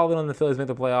playoffs. I'm all in on the Phillies make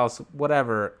the playoffs.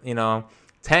 Whatever,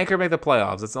 tank or make the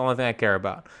playoffs. That's the only thing I care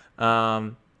about.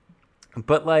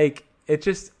 But it's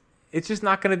just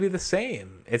not going to be the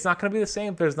same. It's not going to be the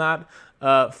same if there's not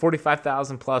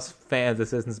 45,000 plus fans at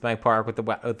Citizens Bank Park with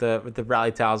the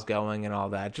rally towels going and all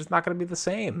that. It's just not going to be the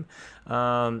same.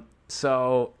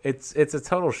 So it's a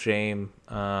total shame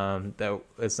that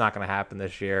it's not going to happen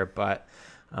this year. But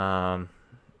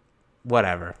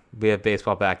whatever. We have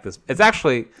baseball back this. It's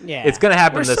actually it's going to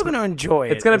happen. We're still going to enjoy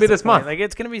it. It's going to be this month.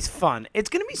 It's going to be fun. It's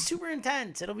going to be super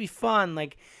intense. It'll be fun.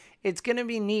 It's going to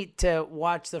be neat to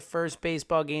watch the first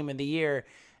baseball game of the year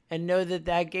and know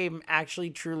that game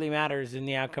actually truly matters in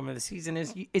the outcome of the season.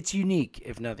 It's unique,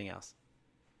 if nothing else.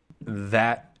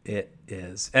 That it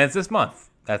is. And it's this month.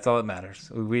 That's all that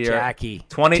matters. Jackie,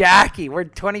 we're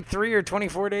 23 or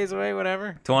 24 days away,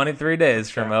 whatever. 23 days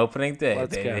from opening day,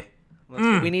 Let's baby.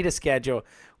 Go. We need a schedule.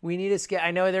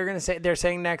 I know they're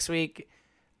saying next week.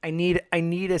 I need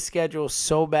a schedule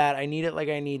so bad. I need it like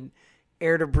I need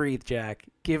air to breathe, Jack.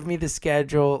 Give me the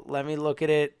schedule. Let me look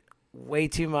at it way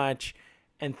too much,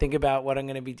 and think about what I'm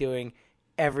going to be doing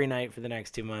every night for the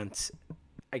next 2 months.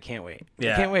 I can't wait.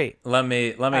 Yeah. I can't wait. Let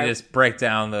me just break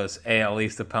down those AL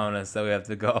East opponents that we have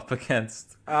to go up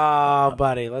against. Oh,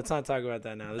 buddy, let's not talk about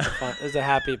that now. This is a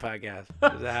happy podcast.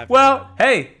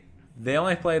 Hey, they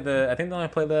only play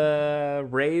the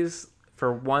Rays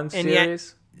for one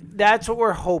series. That's what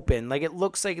we're hoping. Like, it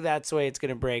looks like that's the way it's going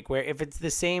to break. Where if it's the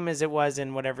same as it was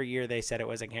in whatever year they said it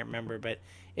was, I can't remember, but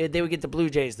they would get the Blue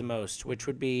Jays the most, which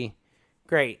would be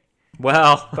great.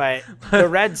 Well, but the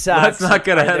Red Sox. Let's not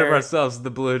get ahead of ourselves. The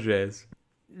Blue Jays.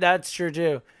 That's true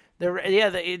too.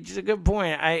 It's a good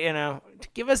point.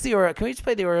 Give us the Orioles. Can we just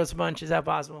play the Orioles a bunch? Is that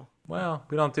possible? Well,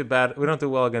 we don't do bad. We don't do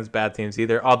well against bad teams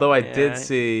either. Although I did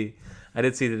see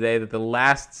today that the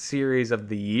last series of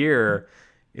the year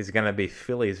is going to be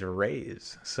Phillies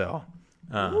Rays. So,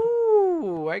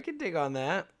 ooh, I could dig on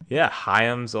that. Yeah,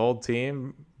 Chaim's old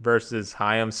team versus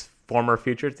Chaim's former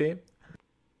future team.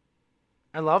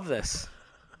 I love this.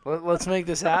 Let's make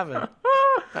this happen.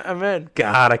 I'm in.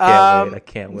 God, I can't wait. I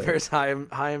can't wait. Versus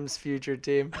Chaim's future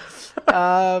team.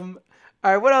 All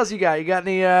right, what else you got? You got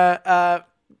any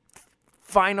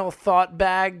final thought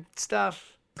bag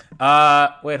stuff?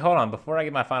 Wait, hold on. Before I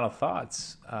get my final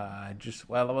thoughts, I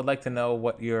would like to know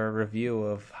what your review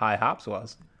of High Hops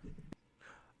was.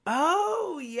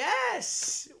 Oh,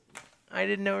 yes. I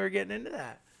didn't know we were getting into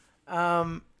that.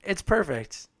 It's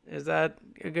perfect. Is that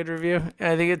a good review?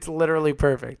 I think it's literally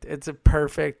perfect. It's a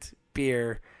perfect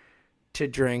beer to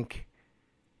drink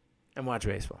and watch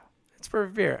baseball. It's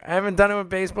perfect beer. I haven't done it with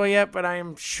baseball yet, but I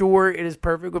am sure it is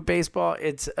perfect with baseball.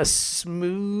 It's a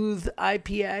smooth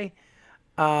IPA.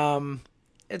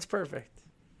 It's perfect.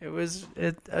 It was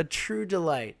a true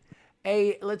delight.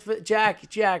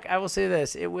 Jack, I will say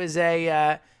this. It was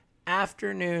a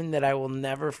afternoon that I will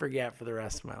never forget for the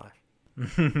rest of my life.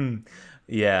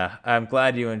 Yeah, I'm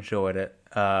glad you enjoyed it.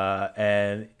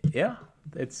 And yeah,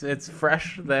 it's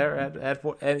fresh there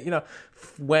and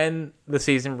when the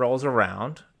season rolls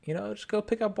around, just go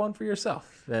pick up one for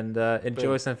yourself and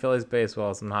enjoy some Phillies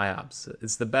baseball, some High Hops.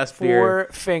 It's the best beer.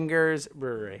 4 Fingers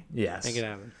Brewery. Yes. Make it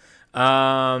happen.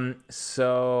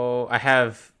 So I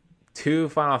have 2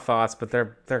 final thoughts, but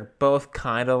they're both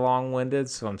kind of long-winded,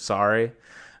 so I'm sorry.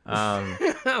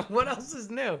 What else is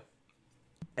new?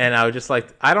 And I would just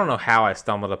I don't know how I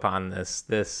stumbled upon this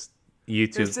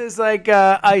YouTube. This is like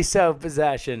ISO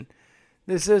possession.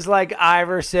 This is like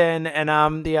Iverson and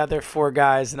I'm the other 4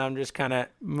 guys, and I'm just kind of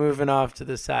moving off to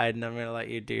the side, and I'm going to let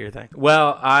you do your thing.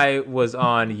 Well, I was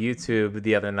on YouTube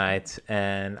the other night,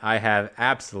 and I have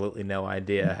absolutely no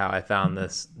idea how I found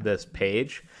this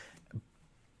page,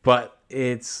 but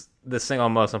it's the single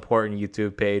most important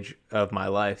YouTube page of my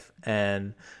life,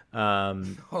 and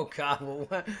oh God,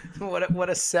 what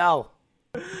a sell!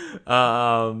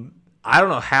 I don't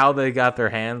know how they got their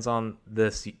hands on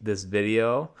this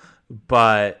video,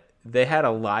 but they had a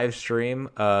live stream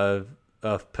of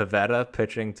Pivetta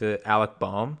pitching to Alec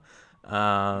Bohm,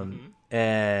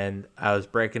 and I was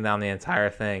breaking down the entire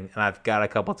thing, and I've got a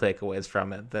couple takeaways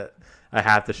from it that I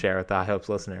have to share with the High Hopes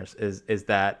listeners. Is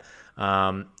that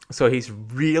so he's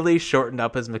really shortened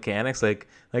up his mechanics, like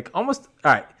almost.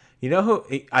 All right. You know who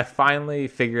I finally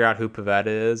figured out who Pivetta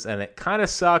is, and it kind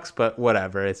of sucks, but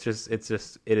whatever. It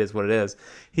is what it is.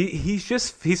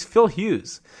 He's Phil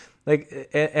Hughes,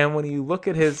 and when you look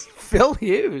at his Phil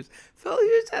Hughes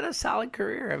had a solid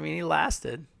career. I mean, he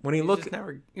lasted.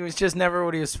 He was just never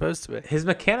what he was supposed to be. His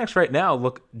mechanics right now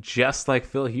look just like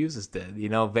Phil Hughes's did.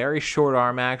 Very short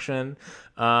arm action,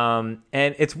 and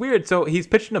it's weird. So he's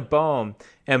pitching to Bohm,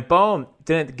 and Bohm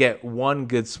didn't get one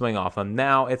good swing off him.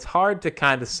 Now it's hard to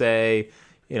kind of say,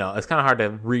 it's kind of hard to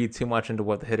read too much into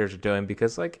what the hitters are doing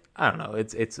because, I don't know,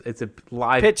 it's a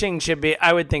live pitching should be.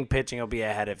 I would think pitching will be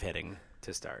ahead of hitting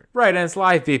to start. Right, and it's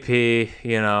live BP,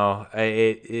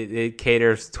 it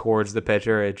caters towards the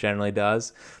pitcher. It generally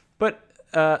does. But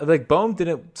Bohm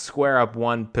didn't square up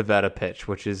one Pivetta pitch,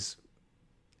 which is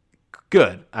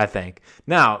good, I think.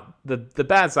 Now, the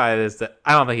bad side is that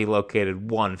I don't think he located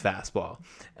one fastball,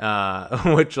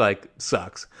 which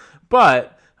sucks.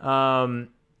 But and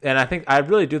I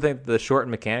really do think the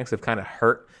shortened mechanics have kind of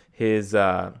hurt his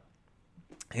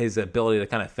ability to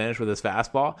kind of finish with his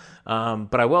fastball.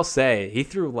 But I will say he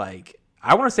threw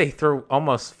he threw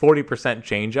almost 40%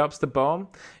 changeups to Bohm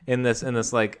in this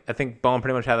I think Bohm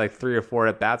pretty much had 3 or 4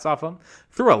 at bats off him.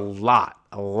 Threw a lot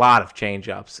of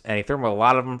changeups, and he threw a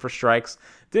lot of them for strikes.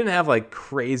 Didn't have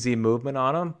crazy movement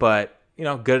on him, but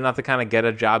good enough to kind of get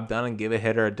a job done and give a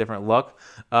hitter a different look.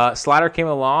 Slider came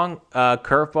along,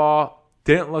 curveball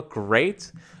didn't look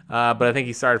great. But I think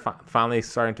he started finally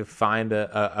starting to find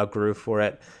a groove for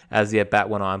it as the at-bat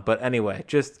went on. But anyway,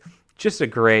 just just a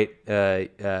great little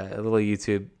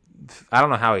YouTube. I don't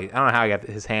know how he got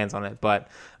his hands on it, but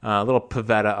a little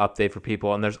Pavetta update for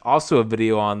people. And there's also a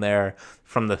video on there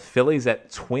from the Phillies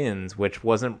at Twins, which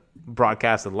wasn't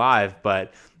broadcasted live,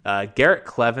 but Garrett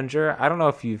Clevenger. I don't know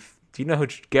if do you know who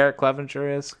Garrett Clevenger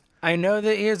is? I know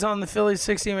that he is on the Phillies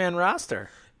 60-man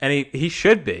roster. And he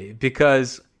should be,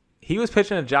 because he was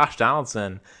pitching to Josh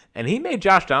Donaldson, and he made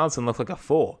Josh Donaldson look like a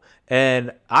fool.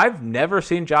 And I've never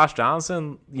seen Josh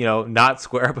Donaldson, not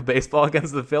square up a baseball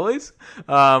against the Phillies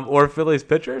or Phillies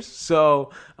pitchers.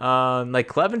 So,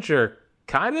 Clevenger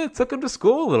kind of took him to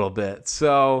school a little bit.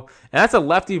 So, and that's a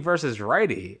lefty versus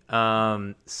righty.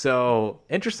 So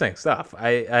interesting stuff.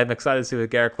 I'm excited to see what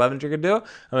Garrett Clevenger can do.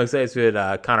 I'm excited to see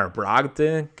what Connor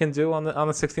Brogdon can do on the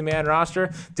 60-man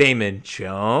roster. Damon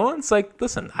Jones,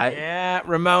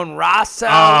 Ramon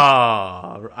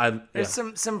Rosso. There's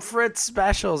some Fritz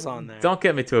specials on there. Don't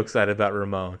get me too excited about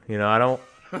Ramon. I don't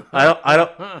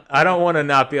want to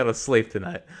not be able to sleep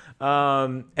tonight.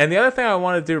 And the other thing I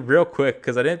want to do real quick,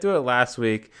 because I didn't do it last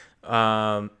week,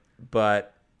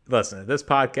 but listen, this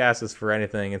podcast is for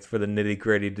anything. It's for the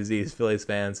nitty-gritty diseased Phillies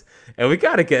fans, and we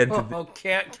got to get into.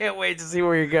 Can't wait to see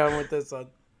where you're going with this one.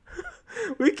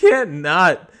 We can't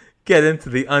not get into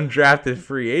the undrafted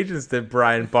free agents that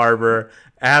Brian Barber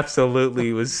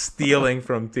absolutely was stealing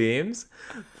from teams.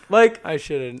 I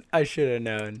should have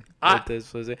known what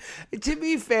this was. To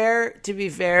be fair,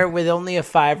 with only a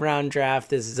 5-round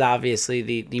draft, this is obviously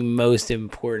the most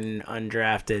important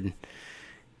undrafted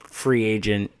free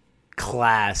agent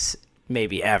class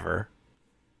maybe ever.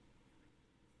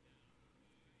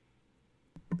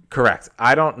 Correct.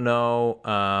 I don't know.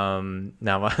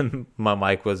 Now my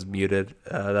mic was muted.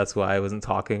 That's why I wasn't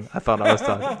talking. I thought I was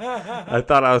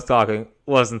talking.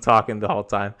 Wasn't talking the whole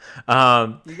time.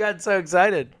 You got so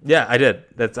excited. Yeah, I did.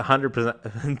 That's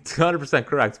 100%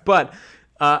 correct. But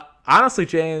honestly,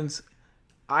 James,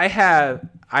 I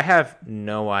have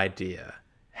no idea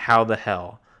how the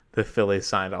hell the Phillies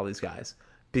signed all these guys,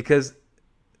 because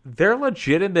they're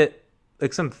legitimate.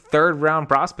 Some third-round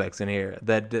prospects in here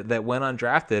that went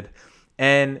undrafted.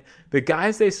 And the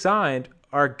guys they signed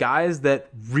are guys that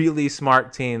really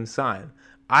smart teams sign.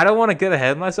 I don't want to get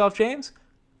ahead of myself, James.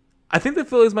 I think the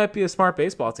Phillies might be a smart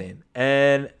baseball team.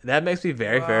 And that makes me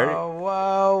very, very...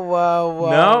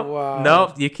 Whoa.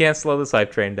 No, you can't slow this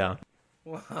hype train down.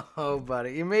 Whoa,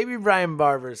 buddy. Maybe Brian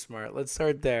Barber's smart. Let's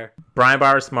start there. Brian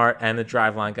Barber's smart, and the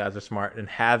Driveline guys are smart. And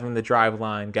having the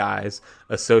Driveline guys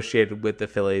associated with the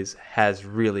Phillies has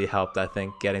really helped, I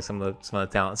think, getting some of the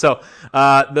talent. So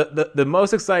the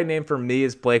most exciting name for me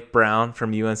is Blake Brown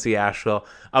from UNC Asheville,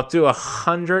 up to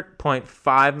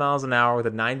 100.5 miles an hour with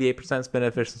a 98% spin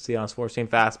efficiency on his 4-seam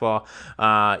fastball.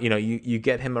 You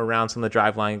get him around some of the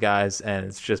Driveline guys, and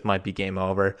it just might be game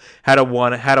over. Had a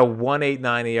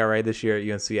 1.89 ERA this year at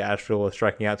UNC Asheville with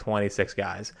striking out 26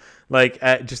 guys.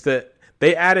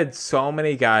 They added so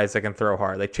many guys that can throw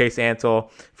hard. Like Chase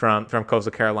Antle from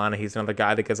Coastal Carolina. He's another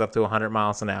guy that gets up to 100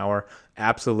 miles an hour.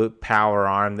 Absolute power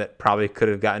arm that probably could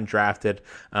have gotten drafted.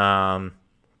 The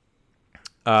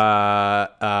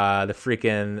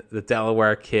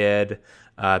Delaware kid,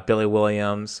 Billy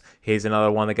Williams. He's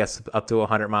another one that gets up to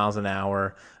 100 miles an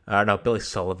hour. Billy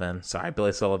Sullivan.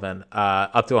 Billy Sullivan.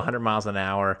 Up to 100 miles an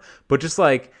hour. But just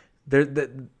like...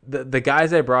 The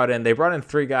guys they brought in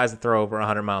 3 guys that throw over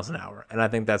 100 miles an hour, and I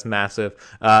think that's massive.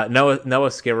 Noah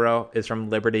Skirrow is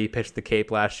from Liberty, pitched the Cape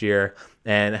last year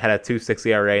and had a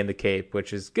 2.60 ERA in the Cape,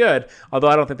 which is good. Although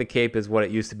I don't think the Cape is what it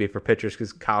used to be for pitchers,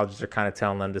 because colleges are kind of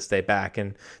telling them to stay back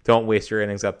and don't waste your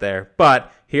innings up there.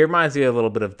 But he reminds me a little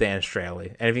bit of Dan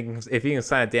Straley, and if you can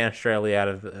sign a Dan Straley out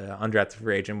of undrafted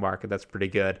free agent market, that's pretty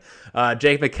good.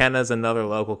 Jake McKenna is another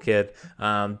local kid,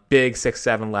 big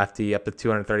 6'7" lefty, up to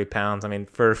 230 pounds. I mean,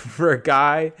 for a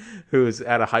guy who's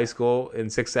at a high school in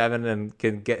 6'7" and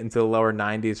can get into the lower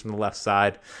 90s from the left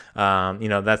side,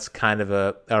 that's kind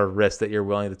of a risk that you're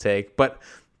willing to take. But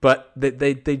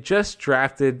they just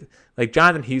drafted, like,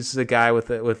 Jonathan Hughes is a guy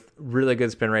with really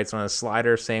good spin rates on his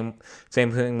slider. Same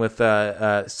thing with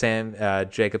Sam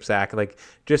Jacobsack. Like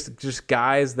just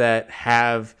guys that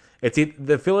have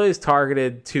the Phillies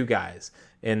targeted 2 guys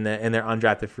in their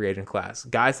undrafted free agent class.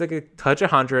 Guys that could touch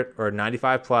 100 or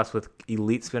 95 plus with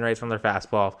elite spin rates from their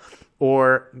fastball,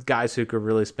 or guys who could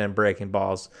really spin breaking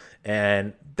balls.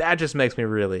 And that just makes me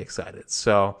really excited.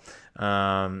 So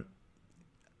I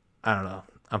don't know.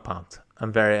 I'm pumped.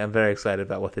 I'm very excited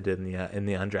about what they did in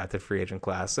the undrafted free agent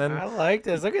class. And I like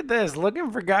this. Look at this.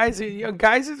 Looking for guys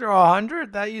who throw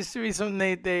 100. That used to be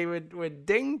something they would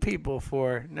ding people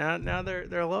for. Now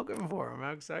they're looking for them.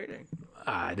 How exciting!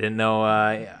 I didn't know.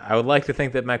 I would like to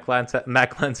think that Matt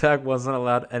Klentak wasn't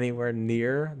allowed anywhere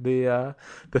near the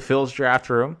Phil's draft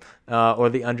room or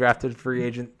the undrafted free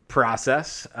agent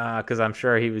process, because I'm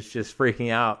sure he was just freaking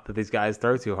out that these guys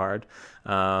throw too hard.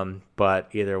 But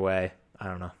either way, I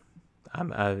don't know.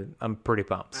 I'm pretty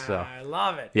pumped. So I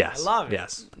love it. Yes, I love it.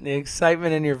 yes. The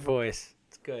excitement in your voice.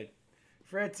 It's good.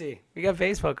 Fritzy, we got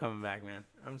baseball coming back, man.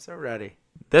 I'm so ready.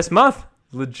 This month,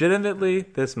 legitimately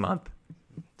this month.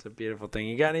 It's a beautiful thing.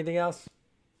 You got anything else?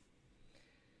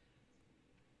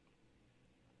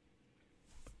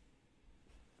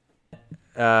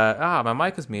 My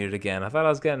mic was muted again. I thought I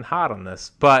was getting hot on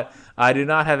this, but I do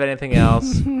not have anything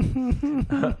else.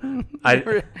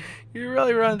 You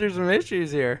really run through some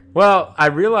issues here. Well, I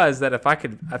realized that if I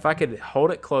could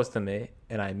hold it close to me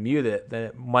and I mute it, then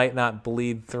it might not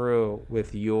bleed through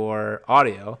with your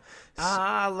audio.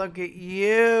 Look at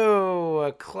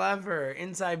you, clever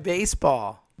inside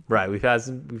baseball. Right, we've had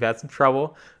some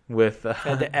trouble with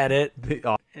Had to edit.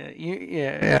 the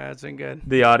It's been good.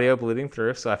 the audio bleeding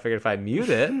through. So I figured if I mute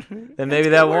it, then maybe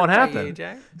that won't happen.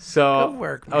 So Good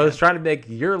work, I was man. trying to make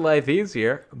your life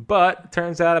easier, but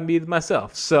turns out I muted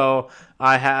myself. So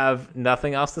I have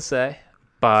nothing else to say.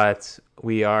 But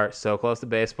we are so close to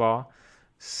baseball.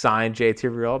 Sign JT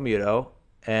Realmuto,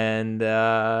 and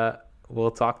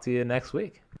we'll talk to you next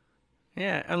week.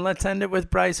 Yeah, and let's end it with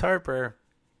Bryce Harper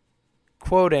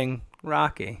quoting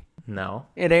Rocky. No.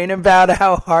 It ain't about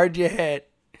how hard you hit.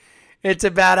 It's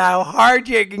about how hard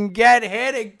you can get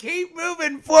hit and keep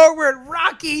moving forward.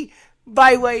 Rocky,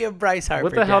 by way of Bryce Harper.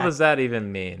 What the hell Jack. does that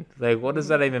even mean? Like, what does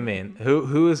that even mean?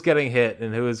 Who is getting hit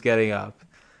and who is getting up?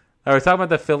 Are we talking about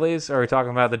the Phillies or are we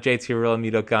talking about the JT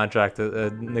Realmuto contract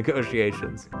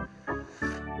negotiations?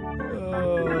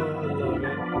 Oh, I love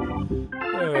it.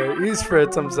 All right, he's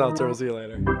Fritz. I'm Seltzer. We'll see you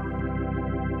later.